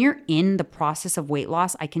 But when you're in the process of weight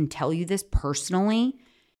loss, I can tell you this personally,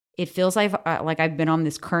 it feels like I've been on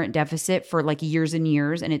this current deficit for like years and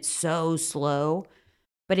years, and it's so slow.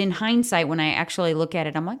 But in hindsight, when I actually look at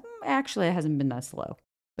it, I'm like, actually, it hasn't been that slow.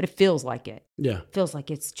 But it feels like it. Yeah. It feels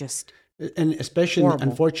like it's just and especially,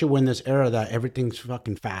 unfortunately, when this era that everything's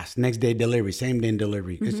fucking fast, next day delivery, same day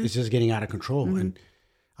delivery, it's just getting out of control. And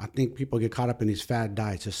I think people get caught up in these fad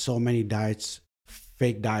diets. There's so many diets,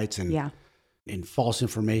 fake diets, and false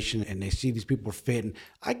information, and they see these people fit. And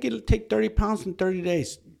I could take 30 pounds in 30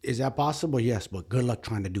 days. Is that possible? Yes, but good luck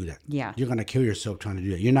trying to do that. Yeah. You're going to kill yourself trying to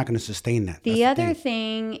do that. You're not going to sustain that. The other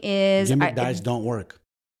thing is... Gimmick diets don't work.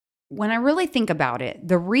 When I really think about it,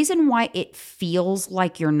 the reason why it feels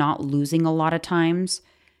like you're not losing a lot of times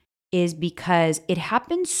is because it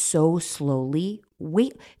happens so slowly.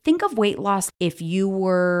 Think of weight loss if you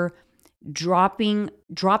were dropping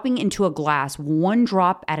into a glass, one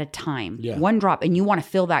drop at a time. Yeah. One drop, and you want to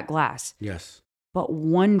fill that glass. Yes. But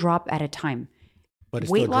one drop at a time. But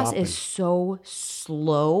it's weight still loss dropping. is so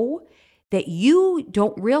slow that you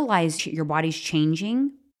don't realize your body's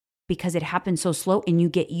changing because it happens so slow, and you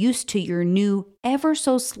get used to your new ever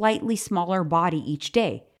so slightly smaller body each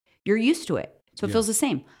day. You're used to it. So it feels the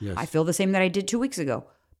same. Yes. I feel the same that I did 2 weeks ago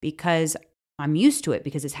because I'm used to it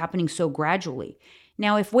because it's happening so gradually.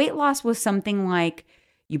 Now, if weight loss was something like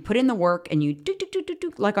you put in the work and you do,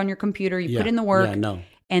 like on your computer, you put in the work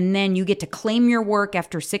and then you get to claim your work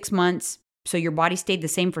after 6 months. So your body stayed the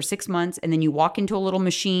same for 6 months, and then you walk into a little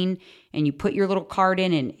machine and you put your little card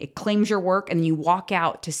in and it claims your work, and then you walk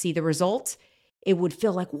out to see the results. It would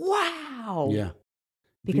feel like, wow. Yeah.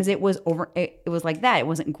 Because it was like that. It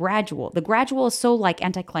wasn't gradual. The gradual is so like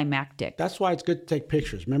anticlimactic. That's why it's good to take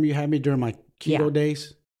pictures. Remember you had me during my keto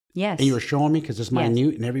days? Yes. And you were showing me because it's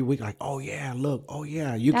minute, and every week like, oh yeah, look, oh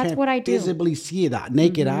yeah. That's can't what I do. visibly see that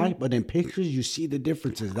naked eye, but in pictures you see the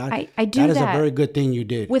differences. I do that. That is a very good thing you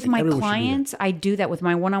did. With my clients, I do that with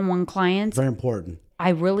my one-on-one clients. Very important. I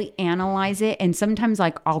really analyze it, and sometimes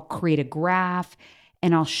like I'll create a graph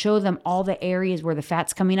and I'll show them all the areas where the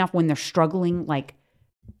fat's coming off when they're struggling, like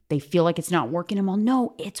they feel like it's not working. I'm all,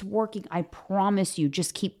 no, it's working. I promise you,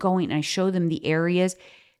 just keep going. And I show them the areas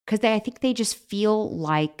because I think they just feel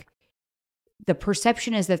like the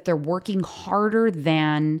perception is that they're working harder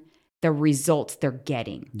than the results they're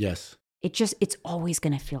getting. Yes. It's always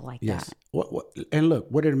going to feel like that. And look,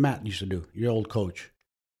 what did Matt used to do? Your old coach.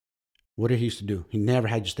 What did he used to do? He never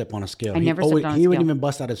had you step on a scale. He wouldn't even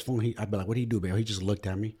bust out his phone. I'd be like, what do you do, babe? He just looked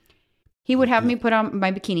at me. He would have me put on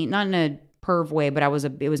my bikini, not in a perv way, but it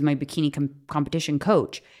was my bikini competition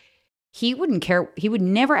coach. He wouldn't care. He would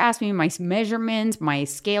never ask me my measurements, my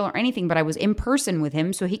scale or anything, but I was in person with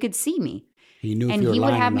him so he could see me. He knew and he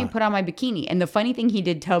would have me put on my bikini. And the funny thing he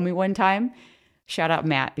did tell me one time, shout out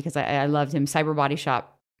Matt, because I loved him, Cyber Body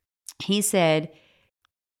Shop. He said,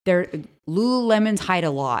 Lululemons hide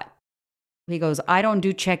a lot. He goes, I don't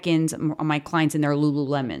do check-ins on my clients in their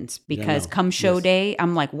Lululemons because come show day,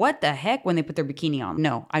 I'm like, what the heck when they put their bikini on?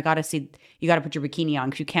 No, you got to put your bikini on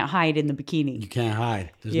because you can't hide in the bikini. You can't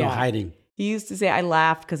hide. There's no hiding. He used to say, I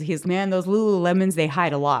laughed because he's, man, those Lululemons, they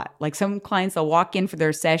hide a lot. Like some clients, they'll walk in for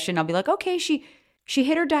their session. I'll be like, okay, she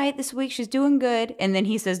hit her diet this week. She's doing good. And then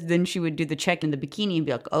he says, then she would do the check in the bikini and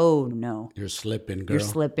be like, oh, no. You're slipping, girl. You're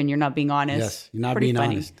slipping. You're not being honest. Yes, you're not being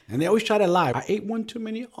honest. And they always try to lie. I ate one too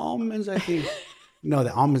many almonds, I think. No,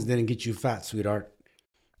 the almonds didn't get you fat, sweetheart.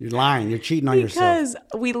 You're lying. You're cheating on yourself. Because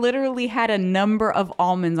we literally had a number of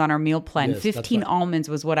almonds on our meal plan. Yes, 15 almonds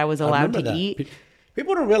was what I was allowed to eat.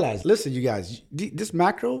 People don't realize. Listen, you guys, this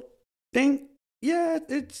macro thing,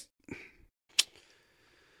 it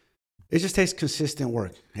just takes consistent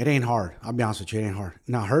work. It ain't hard. I'll be honest with you, it ain't hard.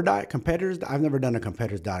 Now, her diet, competitors, I've never done a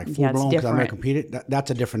competitor's diet. Full blown, because I've never competed.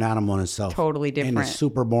 That's a different animal in itself. Totally different. And it's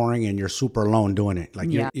super boring, and you're super alone doing it. Like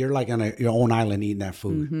you're like on your own island eating that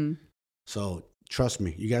food. Mm-hmm. So trust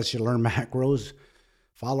me, you guys should learn macros.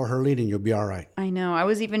 Follow her lead, and you'll be all right. I know. I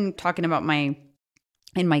was even talking about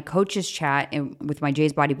in my coach's chat with my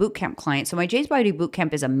Jay's Body Bootcamp client. So my Jay's Body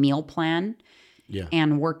Bootcamp is a meal plan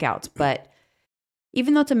and workouts. But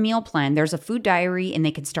even though it's a meal plan, there's a food diary and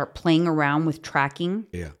they can start playing around with tracking.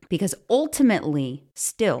 Yeah. Because ultimately,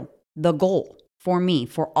 still, the goal for me,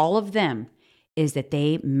 for all of them, is that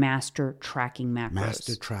they master tracking macros.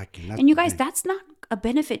 Master tracking. And you guys, that's not a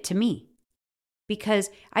benefit to me. Because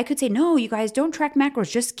I could say, no, you guys don't track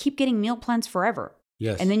macros. Just keep getting meal plans forever.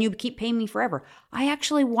 Yes. And then you keep paying me forever. I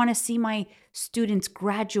actually want to see my students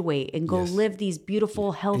graduate and go live these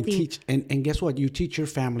beautiful, healthy... And guess what? You teach your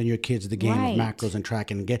family and your kids the game of macros and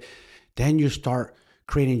tracking. Then you start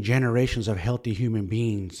creating generations of healthy human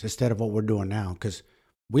beings instead of what we're doing now. Because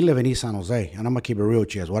we live in East San Jose, and I'm going to keep it real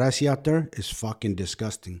with you guys. What I see out there is fucking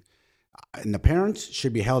disgusting. And the parents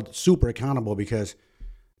should be held super accountable because...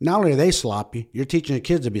 not only are they sloppy, you're teaching your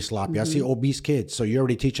kids to be sloppy. Mm-hmm. I see obese kids. So you're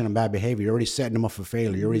already teaching them bad behavior. You're already setting them up for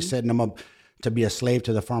failure. You're already setting them up to be a slave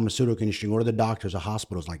to the pharmaceutical industry, go to the doctors or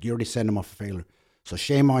hospitals. Like you're already setting them up for failure. So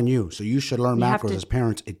shame on you. So you should learn macros as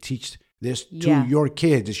parents and teach this to your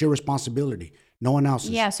kids. It's your responsibility. No one else's.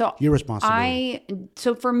 Yeah, so your responsibility.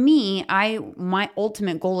 So for me, my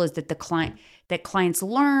ultimate goal is that clients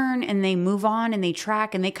learn and they move on and they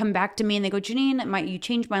track and they come back to me and they go, Janine, you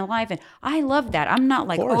changed my life. And I love that. I'm not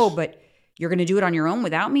like, but you're going to do it on your own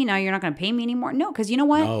without me. Now you're not going to pay me anymore. No, because you know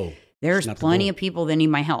what? No, there's plenty of people that need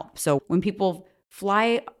my help. So when people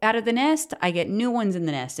fly out of the nest, I get new ones in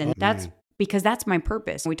the nest. And that's because that's my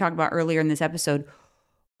purpose. We talked about earlier in this episode,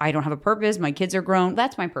 I don't have a purpose. My kids are grown.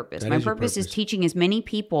 That's my purpose. My purpose is teaching as many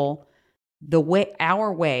people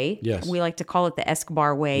our way. Yes. We like to call it the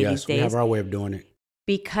Escobar way these days. Yes, we have our way of doing it.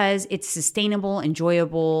 Because it's sustainable,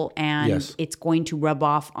 enjoyable, and it's going to rub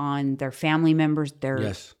off on their family members,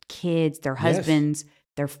 their kids, their husbands,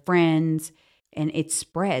 their friends, and it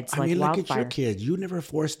spreads like wildfire. Look at your kids. You never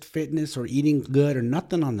forced fitness or eating good or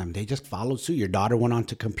nothing on them. They just followed suit. Your daughter went on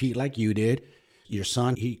to compete like you did. Your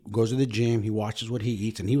son, he goes to the gym, he watches what he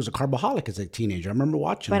eats, and he was a carboholic as a teenager. I remember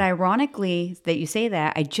watching him. Ironically that you say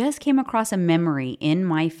that, I just came across a memory in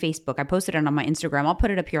my Facebook. I posted it on my Instagram. I'll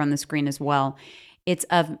put it up here on the screen as well. It's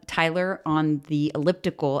of Tyler on the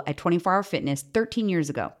elliptical at 24 Hour Fitness 13 years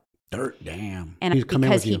ago. Damn. And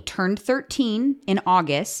because he turned 13 in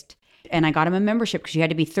August, and I got him a membership because you had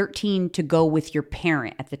to be 13 to go with your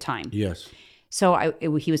parent at the time. Yes. So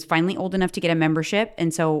he was finally old enough to get a membership.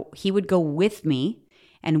 And so he would go with me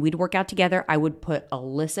and we'd work out together. I would put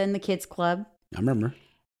Alyssa in the kids club. I remember.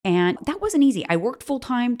 And that wasn't easy. I worked full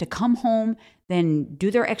time to come home, then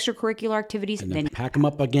do their extracurricular activities. And then pack them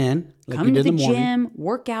up again. Like come to the gym,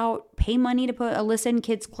 work out, pay money to put Alyssa in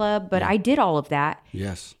kids club. But I did all of that.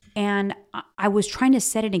 Yes. And I was trying to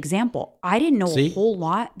set an example. I didn't know a whole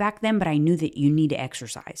lot back then, but I knew that you need to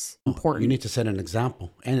exercise. Important. You need to set an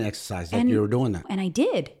example and exercise like you were doing that. And I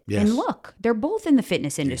did. Yes. And look, they're both in the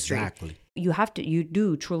fitness industry. Exactly. You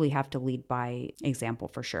do truly have to lead by example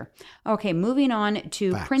for sure. Okay, moving on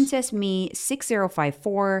to Princess Me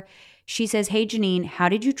 6054. She says, "Hey Janine, how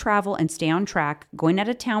did you travel and stay on track, going out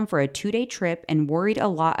of town for a 2-day trip and worried a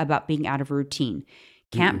lot about being out of routine?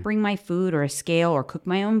 Can't bring my food or a scale or cook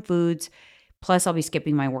my own foods. Plus, I'll be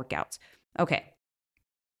skipping my workouts." Okay.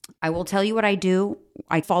 I will tell you what I do.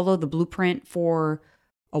 I follow the blueprint for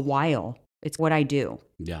a while. It's what I do.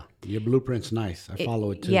 Yeah. Your blueprint's nice. I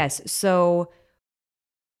follow it too. Yes. So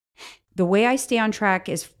the way I stay on track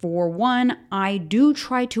is, for one, I do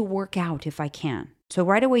try to work out if I can. So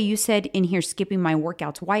right away, you said in here, skipping my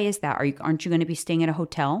workouts. Why is that? Aren't you going to be staying at a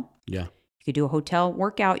hotel? Yeah. You could do a hotel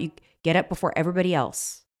workout. You get up before everybody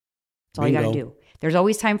else. That's all you got to do. There's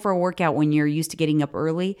always time for a workout when you're used to getting up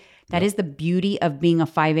early. That is the beauty of being a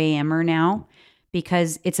 5 a.m.er now,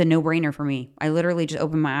 because it's a no-brainer for me. I literally just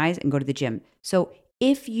open my eyes and go to the gym. So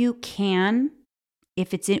if you can,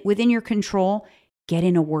 if it's within your control, get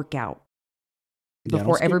in a workout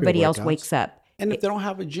before everybody else wakes up. And if they don't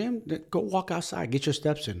have a gym, then go walk outside, get your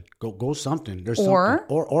steps in, go something. There's something.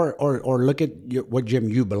 Or look at what gym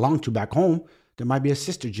you belong to back home. There might be a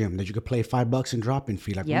sister gym that you could play $5 and drop-in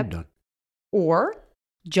fee like we've done. Or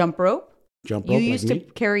jump rope. Jump rope. You used to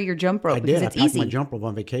carry your jump rope because it's easy. I packed easy. my jump rope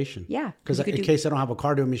on vacation. Yeah. Because in case I don't have a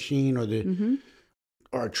cardio machine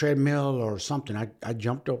or a treadmill or something, I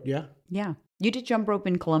jumped rope. Yeah. Yeah. You did jump rope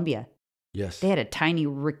in Colombia. Yes. They had a tiny,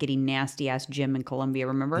 rickety, nasty-ass gym in Colombia,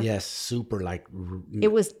 remember? Yes, super, it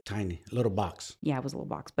was tiny, a little box. Yeah, it was a little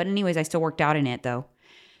box. But anyways, I still worked out in it, though.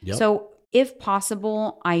 Yep. So if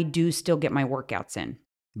possible, I do still get my workouts in.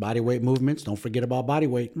 Body weight movements. Don't forget about body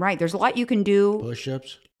weight. Right. There's a lot you can do.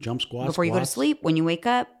 Push-ups, jump squats. Before you go to sleep, when you wake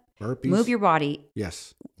up. Burpees. Move your body.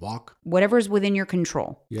 Yes. Walk. Whatever's within your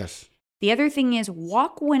control. Yes. The other thing is,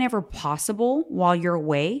 walk whenever possible while you're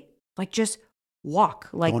away. Like, just walk.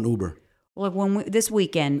 Like on Uber. Like this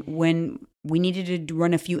weekend, when we needed to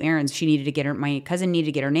run a few errands, my cousin needed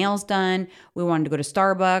to get her nails done. We wanted to go to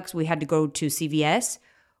Starbucks. We had to go to CVS.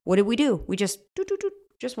 What did we do? We just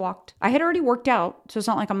walked. I had already worked out, so it's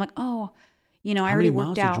not like I'm like, I already worked out. How many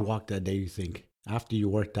miles did you walk that day, you think, after you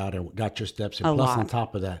worked out and got your steps in? A plus lot. On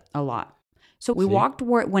top of that. A lot. So we walked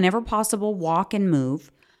whenever possible, walk and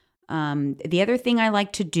move. The other thing I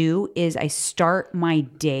like to do is I start my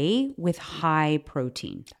day with high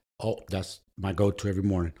protein. Oh, that's my go-to every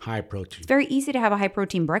morning. High protein. It's very easy to have a high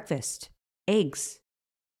protein breakfast. Eggs.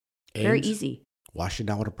 Very easy. Wash it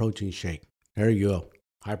down with a protein shake. There you go.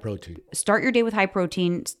 High protein. Start your day with high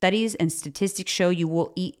protein. Studies and statistics show you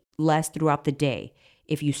will eat less throughout the day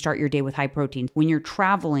if you start your day with high protein. When you're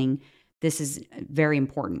traveling, this is very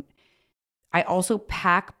important. I also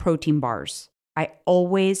pack protein bars. I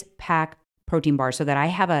always pack protein bars so that I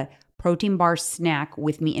have a protein bar snack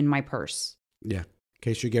with me in my purse. Yeah.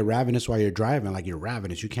 In case you get ravenous while you're driving, like you're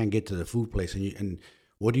ravenous, you can't get to the food place. And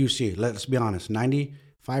what do you see? Let's be honest. 95%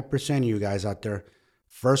 of you guys out there,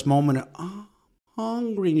 first moment,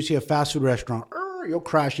 hungry, and you see a fast food restaurant, you'll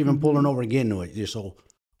crash even pulling over and getting to it. You're so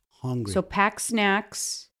hungry. So pack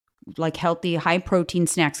snacks, like healthy, high protein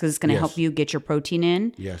snacks, because it's going to help you get your protein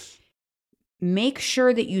in. Yes. Make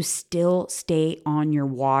sure that you still stay on your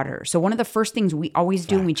water. So one of the first things we always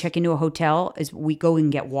do when we check into a hotel is we go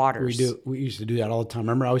and get waters. We do. We used to do that all the time.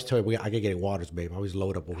 Remember, I always tell you, I could get waters, babe. I always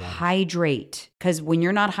load up with water. Hydrate, because when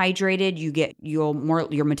you're not hydrated,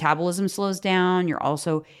 your metabolism slows down.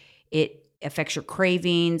 It affects your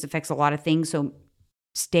cravings, affects a lot of things. So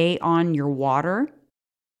stay on your water.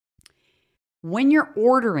 When you're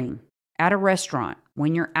ordering at a restaurant,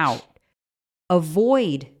 when you're out,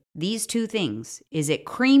 avoid these two things. Is it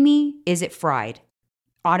creamy? Is it fried?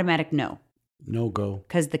 Automatic no. No go.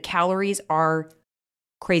 Because the calories are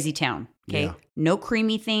crazy town. Okay. Yeah. No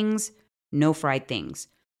creamy things, no fried things.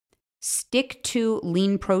 Stick to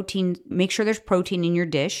lean protein. Make sure there's protein in your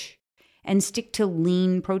dish and stick to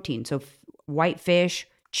lean protein. So white fish,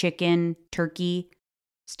 chicken, turkey,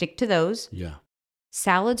 stick to those. Yeah.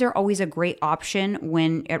 Salads are always a great option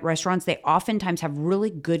when at restaurants. They oftentimes have really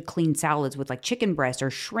good clean salads with like chicken breast or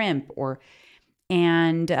shrimp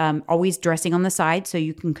and always dressing on the side so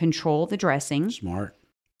you can control the dressing. Smart.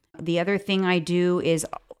 The other thing I do is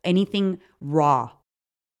anything raw.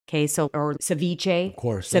 Okay, or ceviche. Of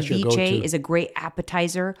course, that's ceviche is a great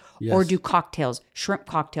appetizer. Yes. Or do cocktails, shrimp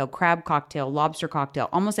cocktail, crab cocktail, lobster cocktail.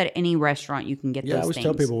 Almost at any restaurant you can get those things. Yeah, I always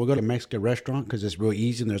tell people we'll go to a Mexican restaurant because it's real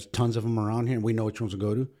easy and there's tons of them around here and we know which ones to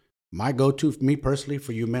go to. My go-to, for me personally,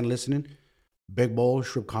 for you men listening, big bowl,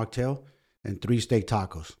 shrimp cocktail, and 3 steak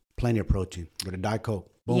tacos. Plenty of protein with a Diet Coke.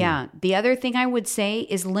 Boom. Yeah. The other thing I would say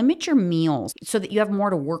is limit your meals so that you have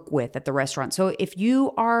more to work with at the restaurant. So if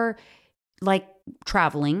you are like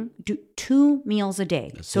traveling, do 2 meals a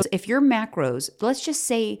day. So if your macros, let's just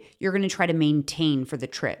say you're going to try to maintain for the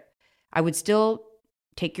trip, I would still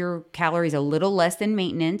take your calories a little less than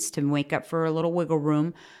maintenance to make up for a little wiggle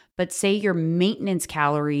room. But say your maintenance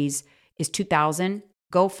calories is 2,000,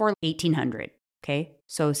 go for 1,800. Okay.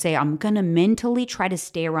 So say I'm going to mentally try to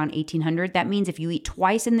stay around 1,800. That means if you eat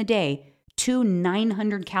twice in the day, 2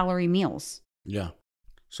 900 calorie meals. Yeah.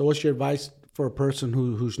 So what's your advice for a person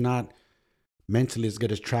who's not mentally as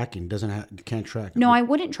good as tracking, can't track? No, I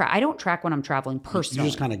wouldn't track. I don't track when I'm traveling personally. You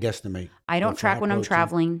just kind of guesstimate. I don't track when I'm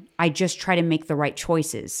traveling. I just try to make the right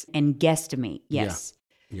choices and guesstimate. Yes.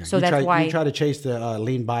 Yeah. So that's why you try to chase the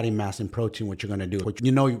lean body mass and protein, what you're going to do.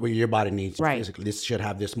 You know what your body needs. Right. Physically. This should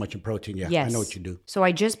have this much in protein. Yeah, yes. I know what you do. So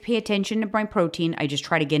I just pay attention to my protein. I just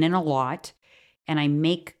try to get in a lot. And I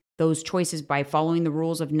make those choices by following the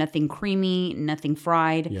rules of nothing creamy, nothing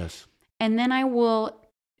fried. Yes. And then I will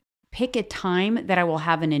pick a time that I will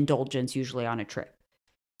have an indulgence, usually on a trip.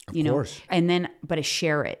 Of course. And then, but I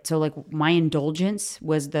share it. So like my indulgence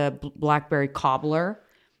was the blackberry cobbler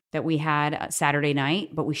that we had Saturday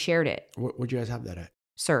night, but we shared it. Where'd you guys have that at?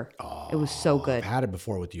 Sir, it was so good. I've had it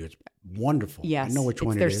before with you. It's wonderful. Yes. I know which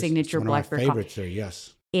one it is. It's their signature it's one blackberry of my favorites there,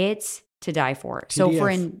 yes. It's to die for. TDF.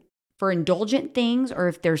 So for indulgent things, or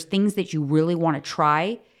if there's things that you really want to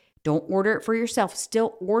try, don't order it for yourself.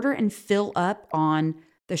 Still order and fill up on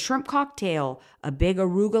the shrimp cocktail, a big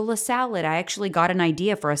arugula salad. I actually got an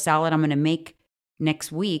idea for a salad I'm going to make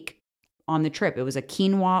next week on the trip. It was a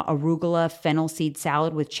quinoa, arugula, fennel seed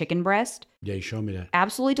salad with chicken breast. Yeah, you showed me that.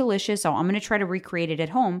 Absolutely delicious. So I'm going to try to recreate it at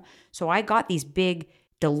home. So I got these big,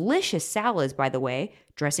 delicious salads, by the way,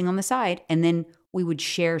 dressing on the side. And then we would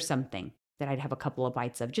share something that I'd have a couple of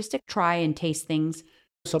bites of just to try and taste things.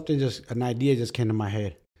 An idea just came to my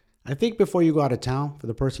head. I think before you go out of town, for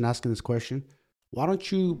the person asking this question, why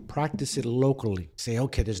don't you practice it locally? Say,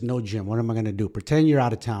 okay, there's no gym. What am I going to do? Pretend you're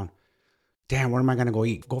out of town. Damn, where am I going to go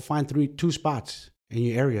eat? Go find 2 spots in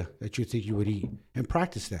your area that you think you would eat and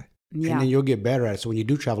practice that. Yeah. And then you'll get better at it. So when you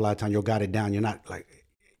do travel out of town, you'll got it down. You're not like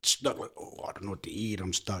stuck like, oh, I don't know what to eat.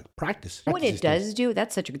 I'm stuck. Practice. What it does do,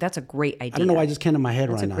 that's a great idea. I don't know why it just came to my head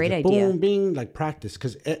right now. That's a great idea. Boom, bing, like practice.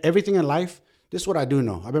 Because everything in life, this is what I do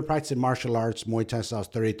know. I've been practicing martial arts, Muay Thai since I was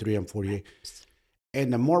 33, I'm 48.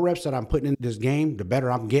 And the more reps that I'm putting in this game, the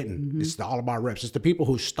better I'm getting. Mm-hmm. It's all about reps. It's the people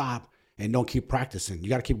who stop and don't keep practicing. You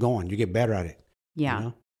got to keep going. You get better at it. Yeah. You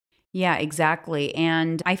know? Yeah, exactly.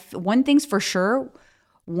 And one thing's for sure,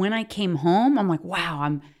 when I came home, I'm like, wow,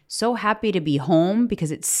 I'm so happy to be home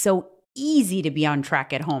because it's so easy to be on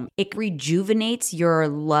track at home. It rejuvenates your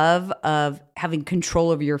love of having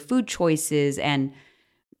control over your food choices and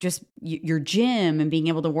just your gym and being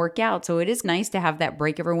able to work out. So it is nice to have that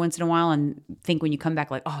break every once in a while and think when you come back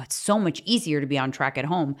like, oh, it's so much easier to be on track at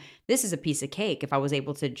home. This is a piece of cake if I was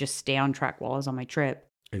able to just stay on track while I was on my trip.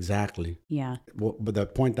 Exactly. Yeah. Well, but the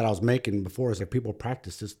point that I was making before is that people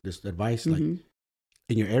practice this advice, like in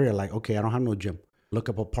your area, like, okay, I don't have no gym. Look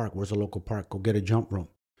up a park. Where's a local park? Go get a jump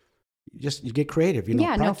rope. You get creative,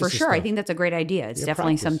 Yeah, no, for sure. Stuff. I think that's a great idea. It's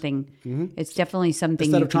definitely something. Mm-hmm. It's definitely something.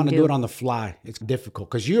 Instead of trying to do it on the fly, it's difficult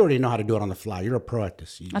because you already know how to do it on the fly. You're a pro at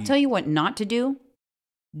this. I'll tell you what not to do.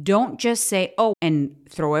 Don't just say, oh, and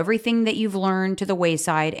throw everything that you've learned to the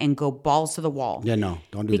wayside and go balls to the wall. Yeah, no,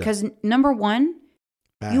 don't do that. Because number one,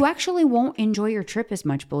 you actually won't enjoy your trip as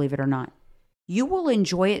much, believe it or not. You will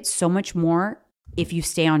enjoy it so much more if you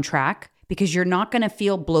stay on track because you're not going to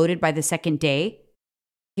feel bloated by the second day.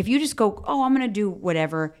 If you just go, oh, I'm going to do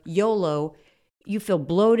whatever, YOLO, you feel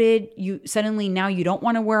bloated. Now you don't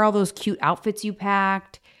want to wear all those cute outfits you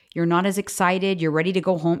packed. You're not as excited. You're ready to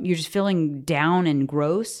go home. You're just feeling down and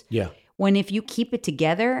gross. Yeah. When if you keep it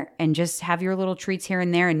together and just have your little treats here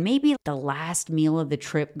and there, and maybe the last meal of the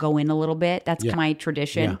trip go in a little bit. That's my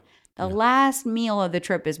tradition. Yeah. The last meal of the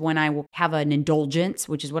trip is when I will have an indulgence,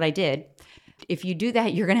 which is what I did. If you do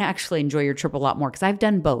that, you're going to actually enjoy your trip a lot more because I've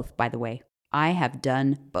done both, by the way. I have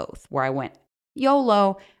done both where I went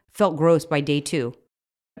YOLO, felt gross by day 2.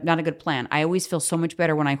 Not a good plan. I always feel so much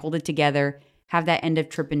better when I hold it together, have that end of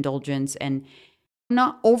trip indulgence and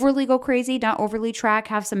not overly go crazy, not overly track,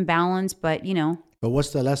 have some balance, but But what's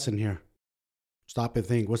the lesson here? Stop and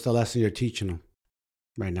think. What's the lesson you're teaching them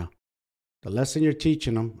right now? The lesson you're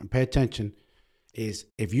teaching them, and pay attention, is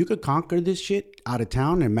if you could conquer this shit out of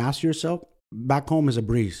town and master yourself, back home is a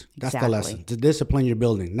breeze. That's the lesson. The discipline you're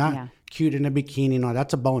building, not cute in a bikini. No,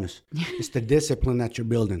 that's a bonus. It's the discipline that you're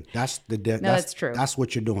building. That's true. That's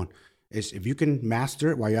what you're doing. is if you can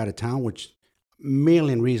master it while you're out of town, which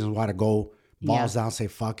million reasons why to go balls down, say,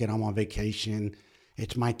 fuck it, I'm on vacation.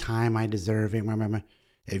 It's my time. I deserve it. Remember,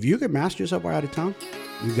 if you can master yourself while out of town,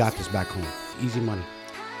 you got this back home. Easy money.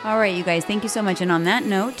 All right, you guys. Thank you so much. And on that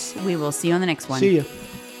note, we will see you on the next one. See ya.